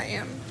sorry I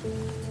am.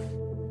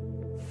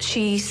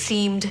 She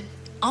seemed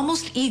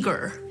almost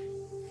eager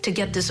to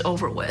get this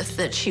over with,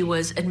 that she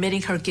was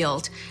admitting her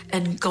guilt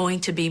and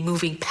going to be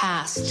moving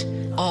past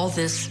all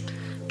this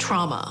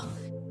trauma.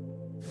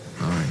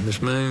 All right,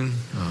 Miss Moon,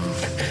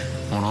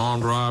 on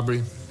armed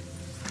robbery,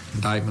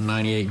 indictment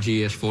 98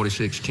 GS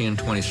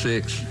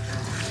 461026.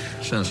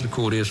 Sentence to the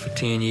court is for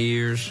 10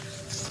 years.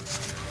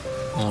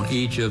 On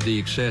each of the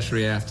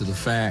accessory after the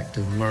fact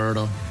of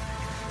murder,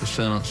 the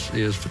sentence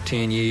is for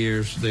 10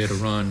 years. They're to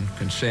run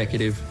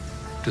consecutive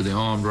to the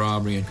armed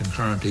robbery and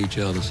concurrent to each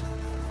other's.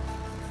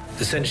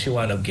 The sentence she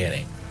wound up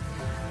getting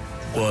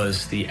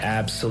was the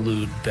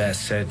absolute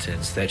best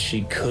sentence that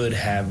she could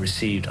have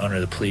received under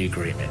the plea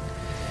agreement.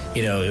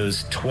 You know, it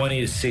was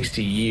 20 to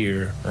 60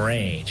 year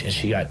range, and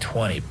she got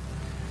 20.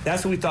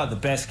 That's what we thought the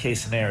best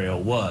case scenario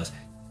was.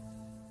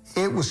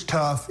 It was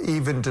tough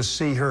even to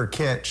see her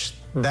catch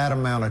that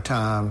amount of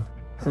time.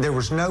 There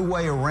was no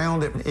way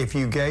around it. If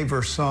you gave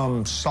her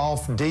some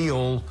soft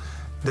deal,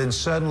 then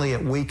suddenly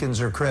it weakens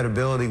her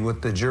credibility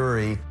with the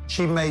jury.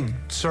 She made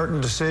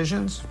certain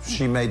decisions.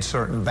 She made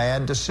certain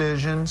bad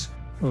decisions.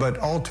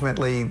 But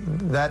ultimately,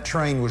 that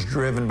train was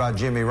driven by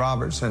Jimmy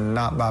Robertson,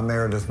 not by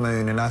Meredith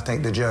Moon, and I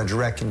think the judge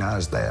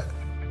recognized that.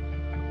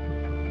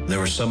 There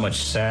was so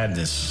much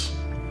sadness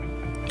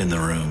in the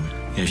room.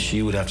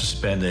 She would have to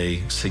spend a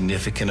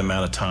significant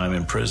amount of time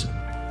in prison.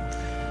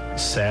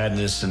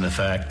 Sadness in the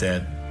fact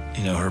that,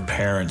 her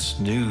parents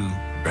knew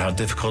how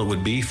difficult it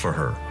would be for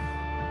her.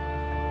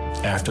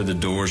 After the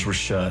doors were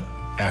shut,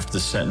 after the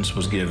sentence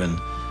was given,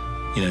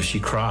 she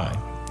cried.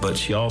 But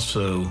she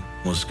also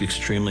was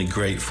extremely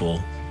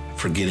grateful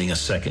for getting a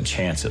second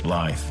chance at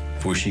life,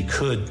 where she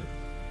could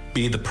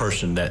be the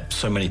person that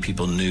so many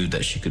people knew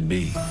that she could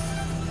be.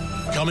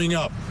 Coming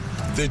up,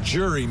 the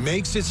jury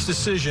makes its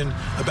decision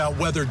about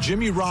whether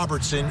Jimmy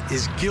Robertson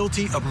is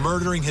guilty of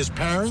murdering his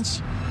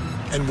parents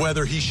and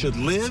whether he should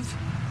live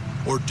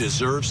or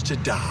deserves to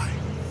die.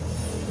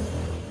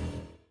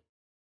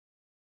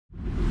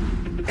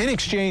 In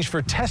exchange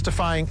for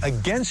testifying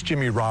against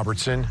Jimmy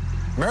Robertson,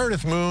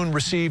 Meredith Moon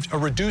received a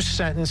reduced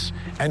sentence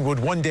and would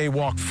one day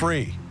walk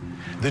free.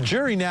 The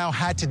jury now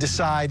had to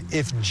decide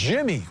if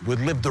Jimmy would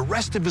live the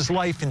rest of his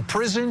life in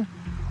prison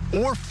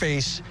or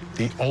face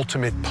the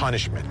ultimate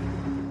punishment.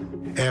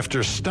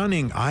 After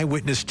stunning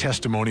eyewitness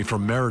testimony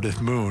from Meredith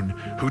Moon,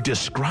 who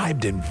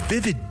described in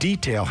vivid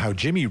detail how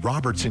Jimmy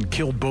Robertson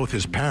killed both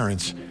his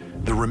parents,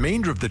 the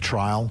remainder of the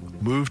trial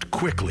moved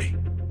quickly.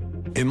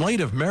 In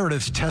light of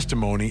Meredith's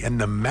testimony and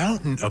the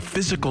mountain of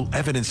physical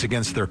evidence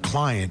against their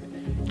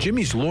client,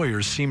 Jimmy's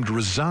lawyers seemed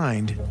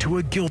resigned to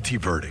a guilty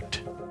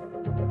verdict.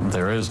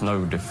 There is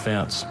no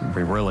defense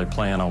we really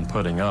plan on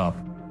putting up.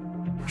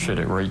 Should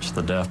it reach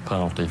the death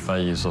penalty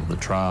phase of the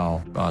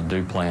trial, I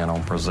do plan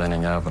on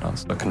presenting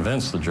evidence to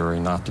convince the jury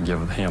not to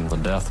give him the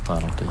death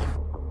penalty.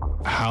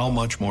 How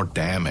much more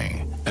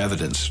damning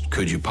evidence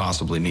could you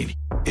possibly need?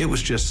 It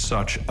was just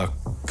such a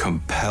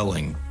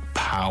compelling,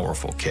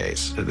 powerful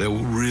case. There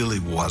really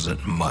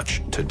wasn't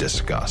much to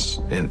discuss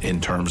in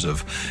terms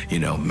of,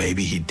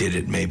 maybe he did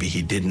it, maybe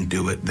he didn't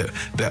do it.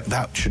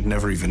 That should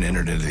never even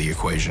enter into the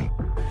equation.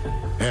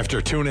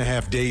 After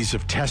 2.5 days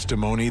of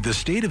testimony, the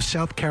state of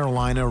South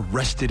Carolina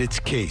rested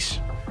its case.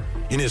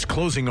 In his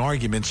closing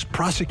arguments,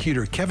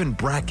 prosecutor Kevin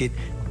Brackett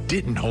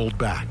didn't hold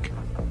back.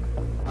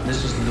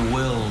 This is the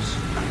wills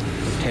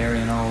of Terry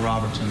and Earl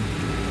Robertson.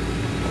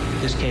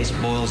 This case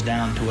boils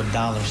down to a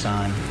dollar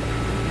sign.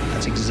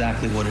 That's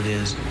exactly what it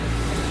is.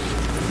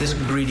 This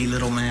greedy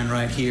little man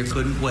right here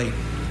couldn't wait.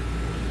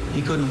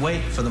 He couldn't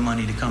wait for the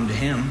money to come to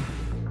him.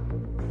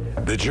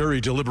 The jury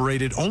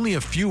deliberated only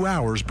a few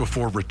hours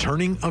before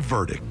returning a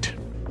verdict.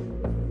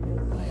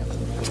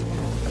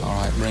 All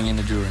right, bring in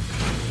the jury.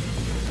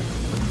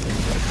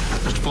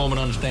 Mr. Foreman,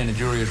 understand the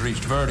jury has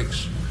reached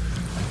verdicts.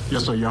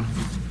 Yes, sir, yeah.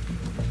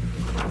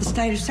 The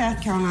state of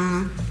South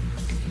Carolina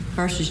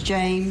versus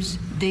James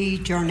D.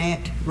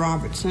 Jarnett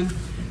Robertson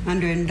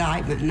under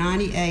indictment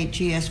 98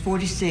 GS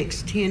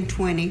 46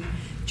 1020,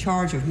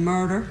 charge of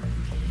murder.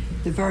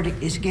 The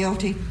verdict is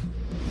guilty.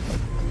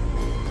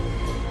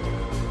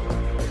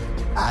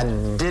 I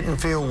didn't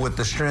feel with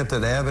the strength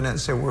of the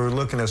evidence that we were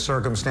looking at a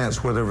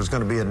circumstance where there was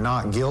going to be a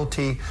not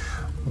guilty,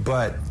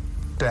 but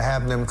to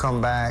have them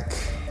come back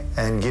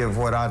and give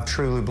what I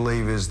truly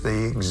believe is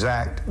the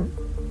exact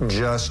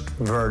just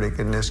verdict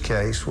in this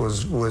case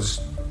was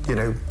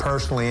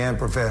personally and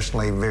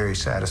professionally very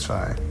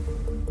satisfying.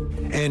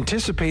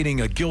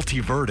 Anticipating a guilty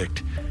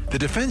verdict, the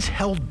defense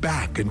held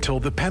back until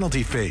the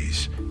penalty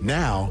phase.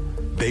 Now,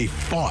 they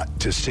fought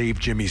to save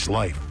Jimmy's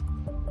life.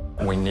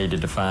 We needed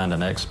to find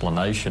an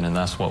explanation, and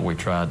that's what we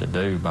tried to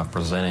do by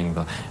presenting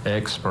the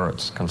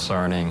experts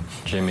concerning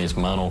Jimmy's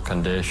mental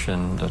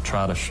condition to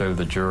try to show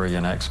the jury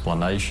an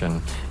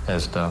explanation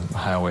as to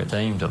how it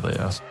came to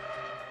this.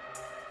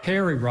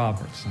 Terry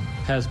Robertson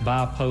has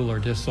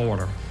bipolar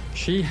disorder.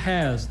 She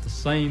has the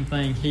same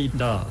thing he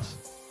does.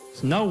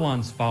 It's no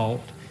one's fault,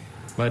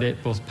 but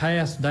it was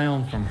passed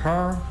down from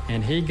her,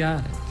 and he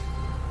got it.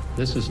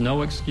 This is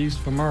no excuse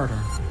for murder,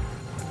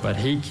 but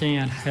he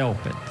can't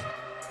help it.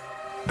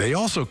 They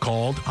also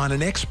called on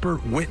an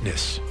expert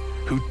witness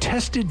who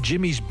tested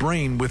Jimmy's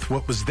brain with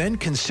what was then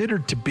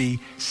considered to be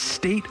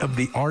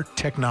state-of-the-art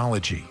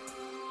technology.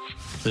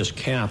 This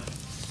cap,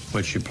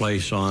 which you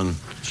place on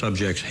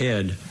subject's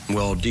head,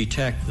 will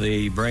detect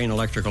the brain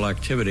electrical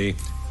activity.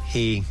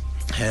 He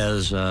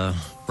has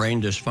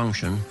brain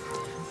dysfunction.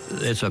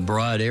 It's a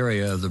broad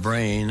area of the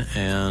brain,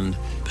 and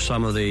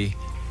some of the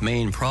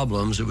main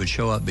problems that would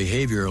show up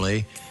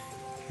behaviorally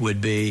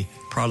would be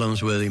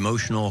problems with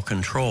emotional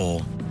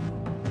control.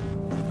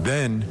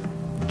 Then,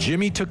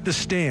 Jimmy took the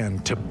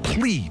stand to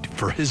plead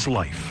for his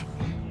life.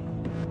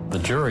 The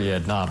jury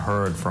had not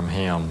heard from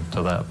him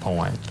to that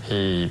point.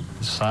 He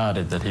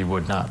decided that he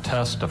would not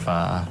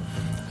testify,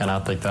 and I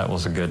think that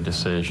was a good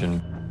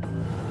decision.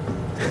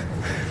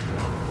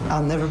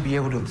 I'll never be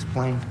able to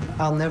explain.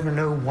 I'll never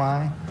know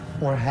why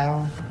or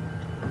how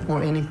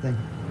or anything.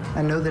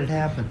 I know that it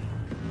happened.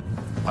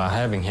 By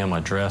having him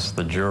address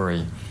the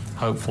jury,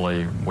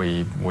 hopefully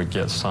we would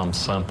get some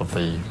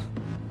sympathy.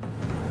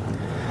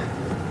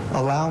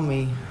 Allow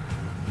me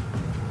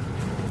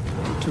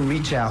to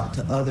reach out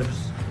to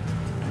others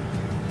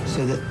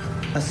so that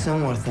a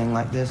similar thing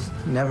like this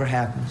never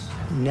happens,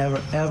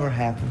 never ever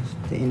happens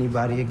to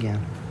anybody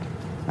again.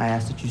 I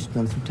ask that you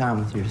spend some time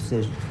with your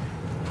decision.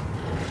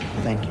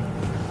 Thank you.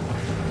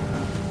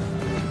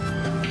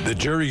 The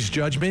jury's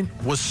judgment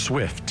was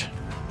swift.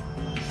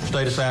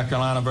 State of South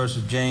Carolina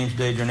versus James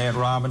D. Jornette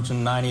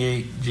Robinson,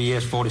 98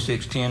 GS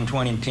 46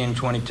 1020 and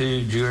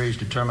 1022. Jury's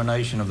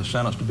determination of the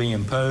sentence to be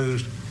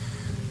imposed.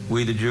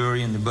 We, the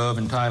jury, in the above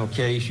entitled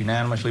case,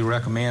 unanimously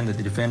recommend that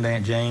the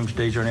defendant James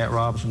D. Jornette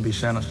Robinson be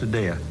sentenced to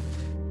death.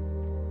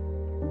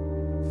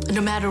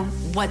 No matter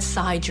what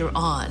side you're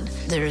on,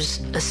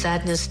 there's a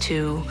sadness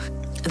to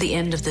the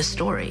end of this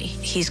story.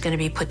 He's going to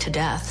be put to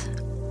death.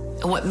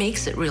 And what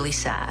makes it really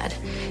sad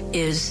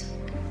is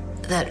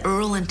that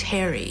Earl and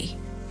Terry,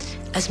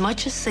 as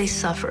much as they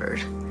suffered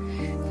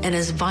and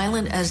as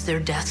violent as their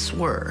deaths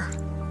were,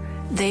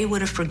 they would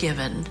have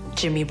forgiven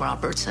Jimmy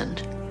Robertson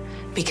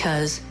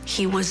because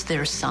he was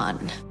their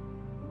son.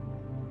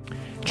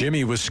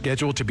 Jimmy was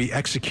scheduled to be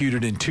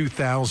executed in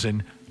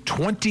 2000.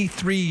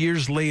 23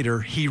 years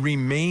later, he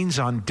remains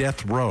on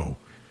death row.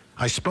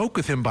 I spoke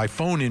with him by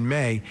phone in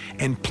May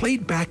and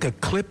played back a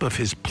clip of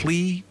his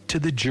plea to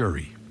the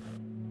jury.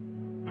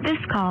 This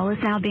call is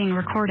now being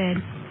recorded.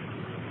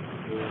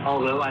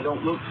 Although I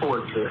don't look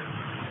forward to it.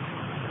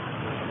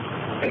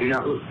 I do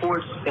not look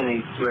forward to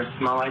spending the rest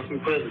of my life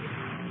in prison.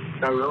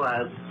 I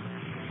realize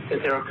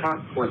that there are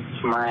consequences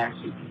for my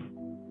actions.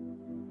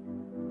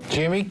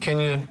 Jimmy, can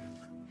you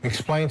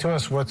explain to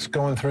us what's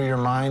going through your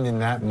mind in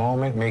that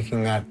moment,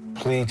 making that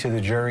plea to the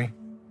jury?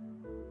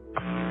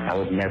 I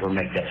would never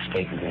make that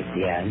statement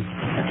again.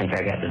 I think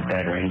I got the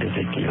better end of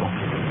the deal.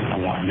 I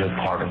want no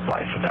part of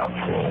life without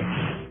parole.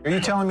 Are you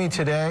telling me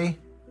today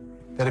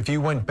that if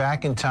you went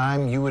back in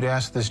time, you would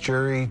ask this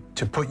jury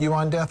to put you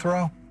on death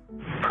row?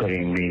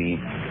 Putting me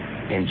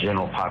in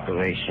general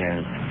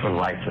population for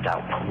life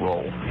without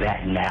parole,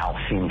 that now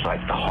seems like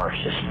the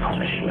harshest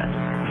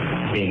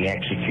punishment. Being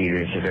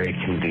executed is a very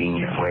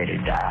convenient way to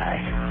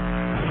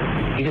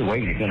die. Either way,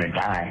 you're going to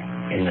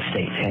die in the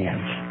state's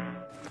hands.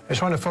 I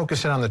just want to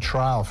focus in on the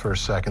trial for a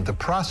second. The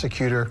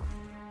prosecutor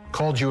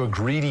called you a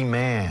greedy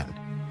man.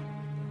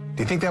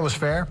 Do you think that was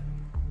fair?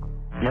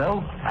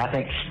 No, I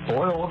think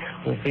spoiled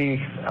would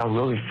be a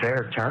really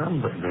fair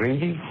term, but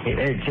greedy,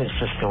 it's just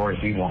a story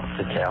he wants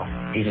to tell.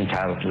 He's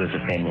entitled to his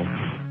opinion.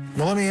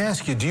 Well, let me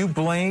ask you, do you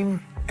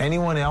blame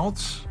anyone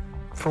else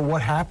for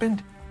what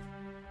happened?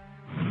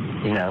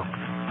 No,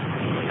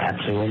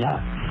 absolutely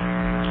not.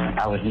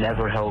 I was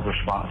never held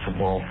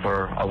responsible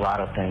for a lot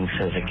of things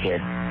as a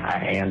kid.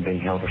 I am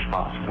being held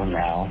responsible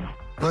now.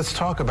 Let's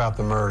talk about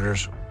the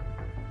murders.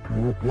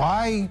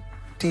 Why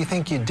do you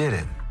think you did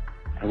it?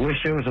 I wish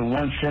there was a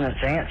one-sentence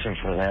answer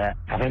for that.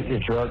 I think the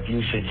drug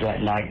usage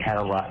that night had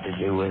a lot to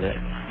do with it.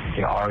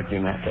 The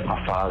argument that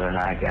my father and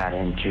I got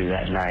into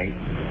that night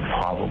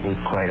probably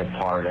played a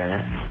part in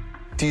it.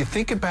 Do you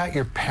think about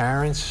your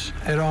parents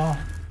at all?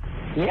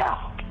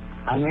 Yeah.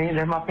 I mean,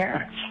 they're my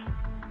parents.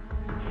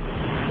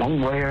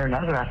 One way or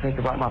another, I think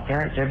about my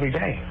parents every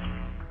day.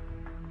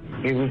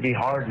 It would be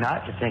hard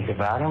not to think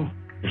about them,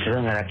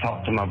 considering that I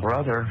talk to my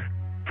brother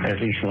at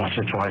least once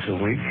or twice a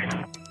week.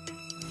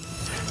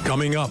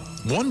 Coming up,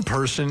 one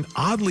person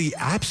oddly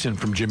absent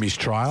from Jimmy's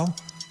trial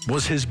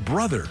was his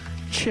brother,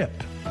 Chip.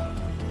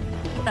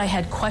 I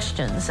had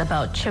questions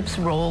about Chip's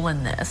role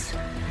in this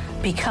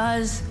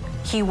because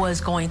he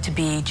was going to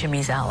be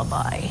Jimmy's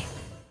alibi.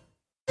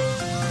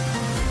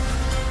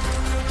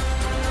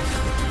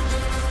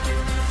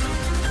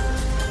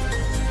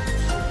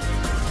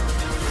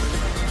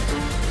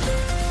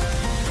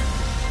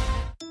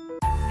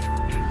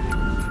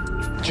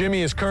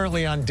 Jimmy is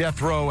currently on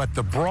death row at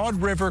the Broad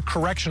River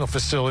Correctional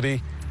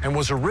Facility and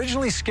was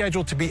originally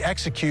scheduled to be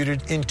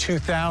executed in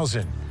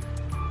 2000.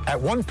 At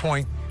one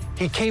point,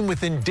 he came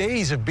within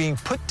days of being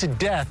put to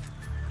death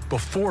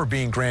before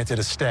being granted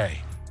a stay.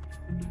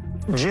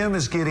 Jim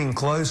is getting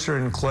closer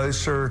and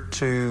closer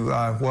to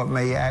what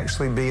may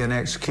actually be an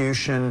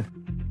execution.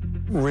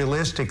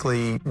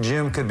 Realistically,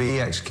 Jim could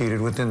be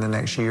executed within the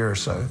next year or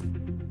so.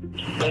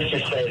 Let's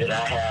just say that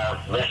I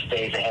have less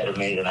days ahead of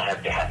me than I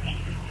have to have.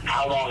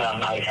 How long I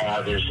might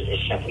have is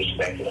simply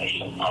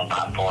speculation on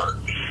my part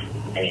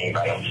and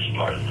anybody else's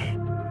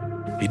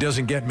part. He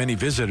doesn't get many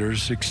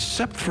visitors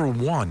except for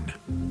one,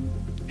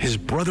 his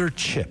brother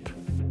Chip.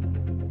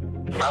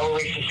 My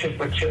relationship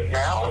with Chip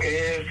now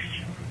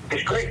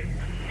is great.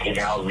 He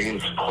now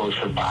lives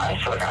closer by,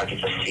 so I now get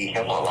to see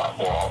him a lot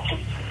more often.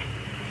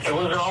 It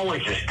wasn't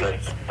always this good.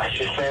 Let's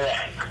just say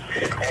that.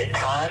 At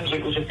times,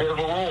 it was a bit of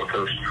a roller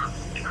coaster.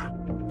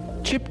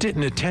 Chip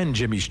didn't attend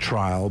Jimmy's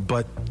trial,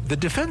 but the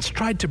defense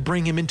tried to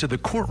bring him into the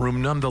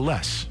courtroom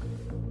nonetheless.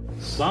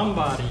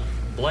 Somebody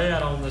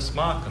bled on this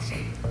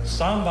moccasin.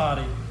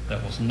 Somebody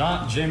that was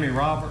not Jimmy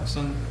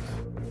Robertson.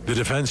 The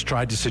defense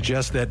tried to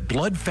suggest that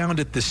blood found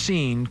at the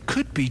scene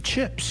could be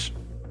Chip's.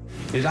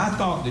 I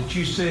thought that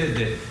you said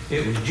that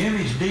it was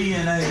Jimmy's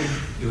DNA,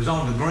 it was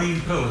on the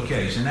green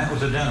pillowcase, and that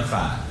was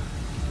identified.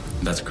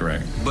 That's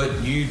correct.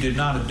 But you did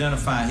not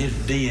identify his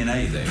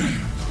DNA there.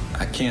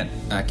 I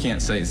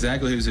can't say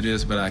exactly whose it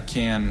is, but I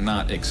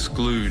cannot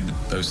exclude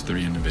those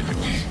three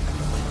individuals.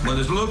 Well,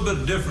 there's a little bit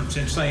of difference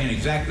in saying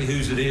exactly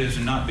whose it is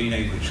and not being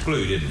able to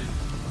exclude, isn't it?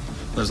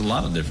 There's a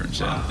lot of difference,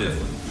 yeah. A lot of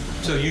difference.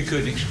 So you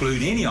couldn't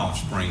exclude any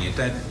offspring at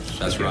that?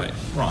 That's right.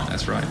 Right.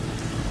 That's right.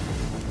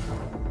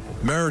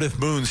 Meredith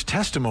Moon's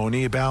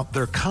testimony about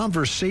their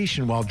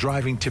conversation while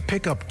driving to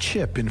pick up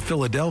Chip in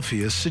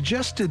Philadelphia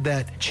suggested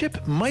that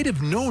Chip might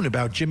have known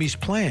about Jimmy's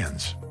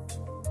plans.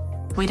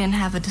 We didn't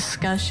have a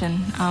discussion.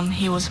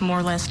 He was more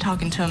or less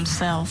talking to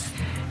himself.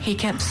 He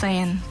kept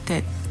saying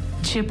that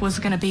Chip was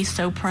going to be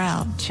so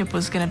proud. Chip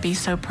was going to be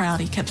so proud.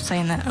 He kept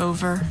saying that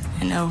over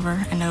and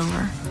over and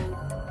over.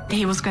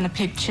 He was going to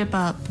pick Chip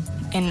up,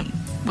 and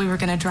we were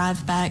going to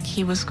drive back.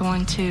 He was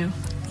going to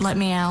let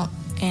me out,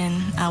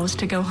 and I was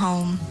to go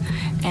home,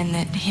 and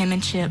that him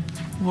and Chip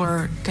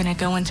were going to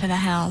go into the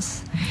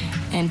house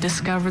and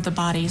discover the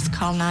bodies,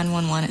 call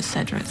 911, et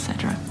cetera, et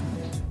cetera.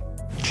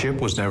 Chip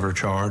was never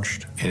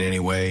charged in any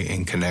way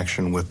in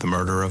connection with the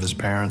murder of his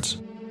parents.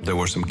 There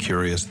were some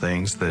curious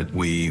things that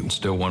we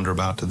still wonder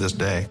about to this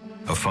day.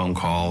 A phone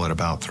call at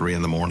about 3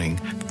 in the morning,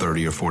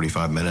 30 or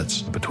 45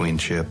 minutes between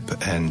Chip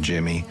and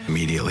Jimmy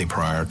immediately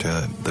prior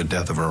to the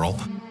death of Earl.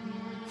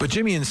 But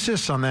Jimmy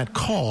insists on that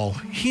call.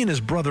 He and his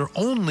brother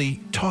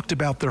only talked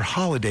about their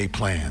holiday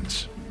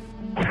plans.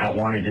 I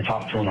wanted to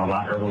talk to him a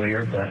lot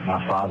earlier, but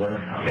my father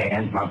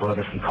banned my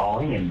brother from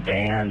calling and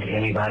banned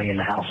anybody in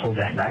the household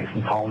that night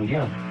from calling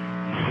him.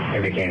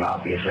 It became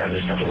obvious that I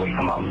just had to wait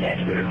for Mom and Dad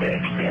to go to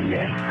bed and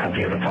then I'd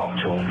be able to talk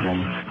to him.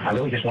 And I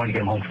really just wanted to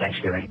get him home for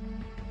Thanksgiving.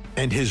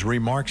 And his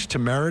remarks to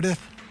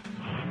Meredith?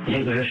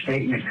 It was a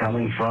statement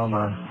coming from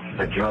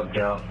a drugged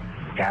up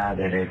guy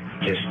that had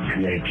just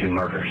committed 2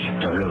 murders.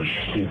 A really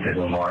stupid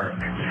remark.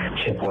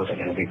 Chip wasn't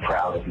going to be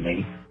proud of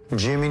me.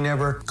 Jimmy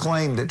never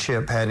claimed that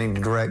Chip had any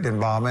direct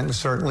involvement, and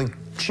certainly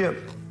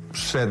Chip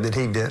said that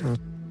he didn't.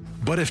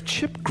 But if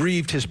Chip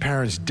grieved his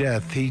parents'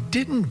 death, he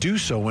didn't do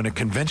so in a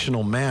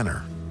conventional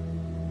manner.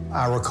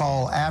 I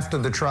recall after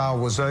the trial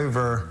was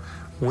over,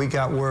 we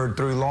got word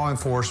through law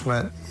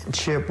enforcement,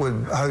 Chip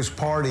would host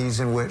parties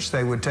in which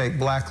they would take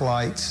black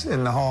lights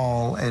in the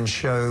hall and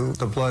show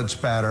the blood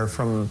spatter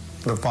from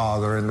the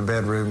father in the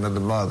bedroom of the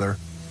mother.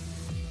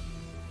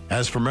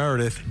 As for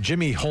Meredith,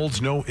 Jimmy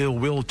holds no ill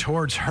will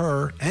towards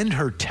her and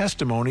her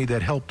testimony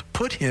that helped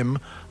put him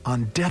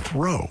on death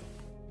row.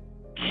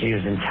 She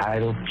is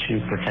entitled to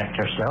protect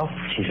herself.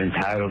 She's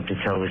entitled to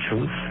tell the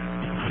truth.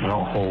 I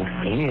don't hold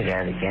any of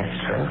that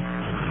against her.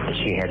 But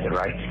she had the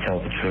right to tell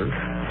the truth,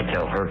 to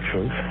tell her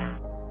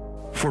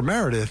truth. For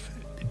Meredith,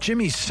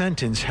 Jimmy's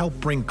sentence helped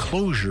bring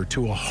closure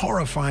to a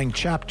horrifying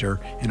chapter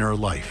in her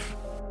life.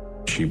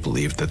 She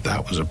believed that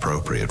that was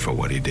appropriate for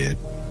what he did.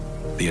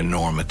 The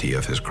enormity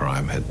of his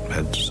crime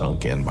had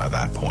sunk in by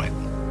that point.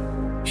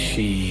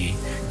 She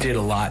did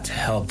a lot to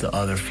help the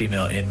other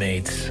female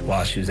inmates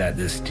while she was at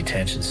this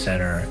detention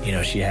center. You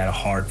know, she had a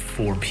heart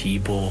for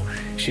people.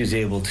 She was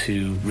able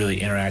to really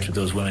interact with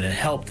those women and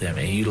help them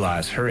and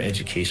utilize her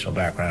educational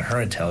background,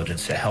 her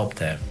intelligence to help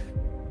them.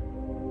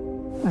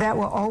 That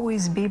will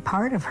always be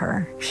part of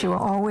her. She will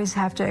always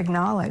have to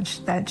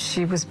acknowledge that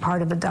she was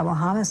part of a double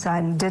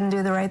homicide and didn't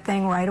do the right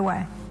thing right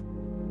away.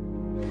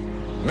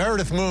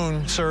 Meredith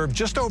Moon served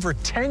just over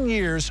 10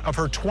 years of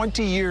her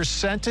 20-year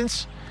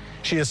sentence.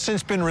 She has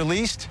since been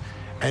released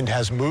and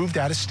has moved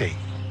out of state.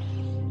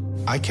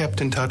 I kept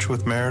in touch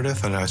with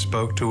Meredith, and I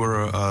spoke to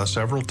her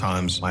several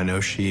times. I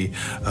know she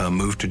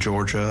moved to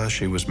Georgia.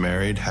 She was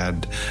married,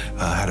 had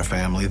a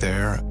family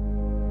there.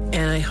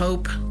 And I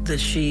hope that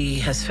she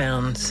has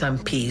found some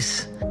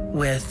peace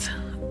with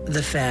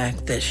the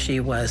fact that she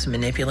was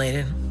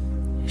manipulated.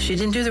 She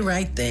didn't do the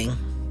right thing,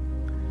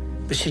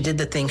 but she did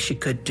the thing she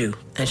could do,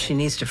 and she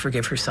needs to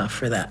forgive herself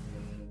for that.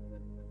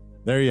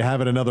 There you have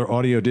it, another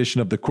audio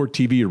edition of the Court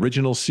TV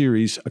original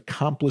series,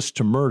 Accomplice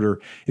to Murder.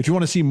 If you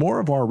want to see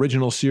more of our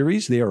original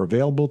series, they are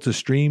available to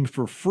stream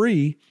for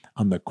free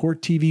on the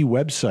Court TV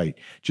website.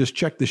 Just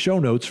check the show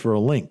notes for a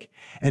link.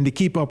 And to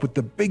keep up with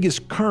the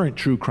biggest current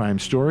true crime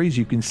stories,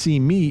 you can see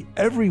me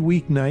every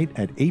weeknight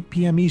at 8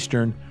 p.m.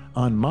 Eastern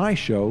on my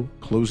show,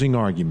 Closing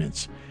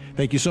Arguments.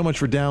 Thank you so much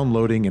for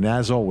downloading, and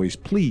as always,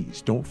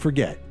 please don't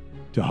forget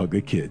to hug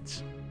the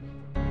kids.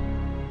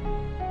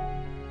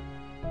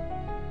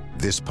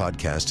 This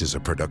podcast is a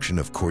production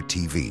of Court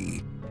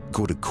TV.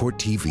 Go to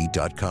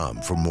CourtTV.com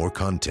for more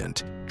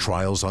content,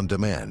 trials on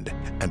demand,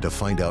 and to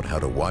find out how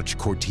to watch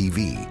Court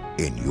TV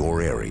in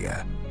your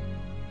area.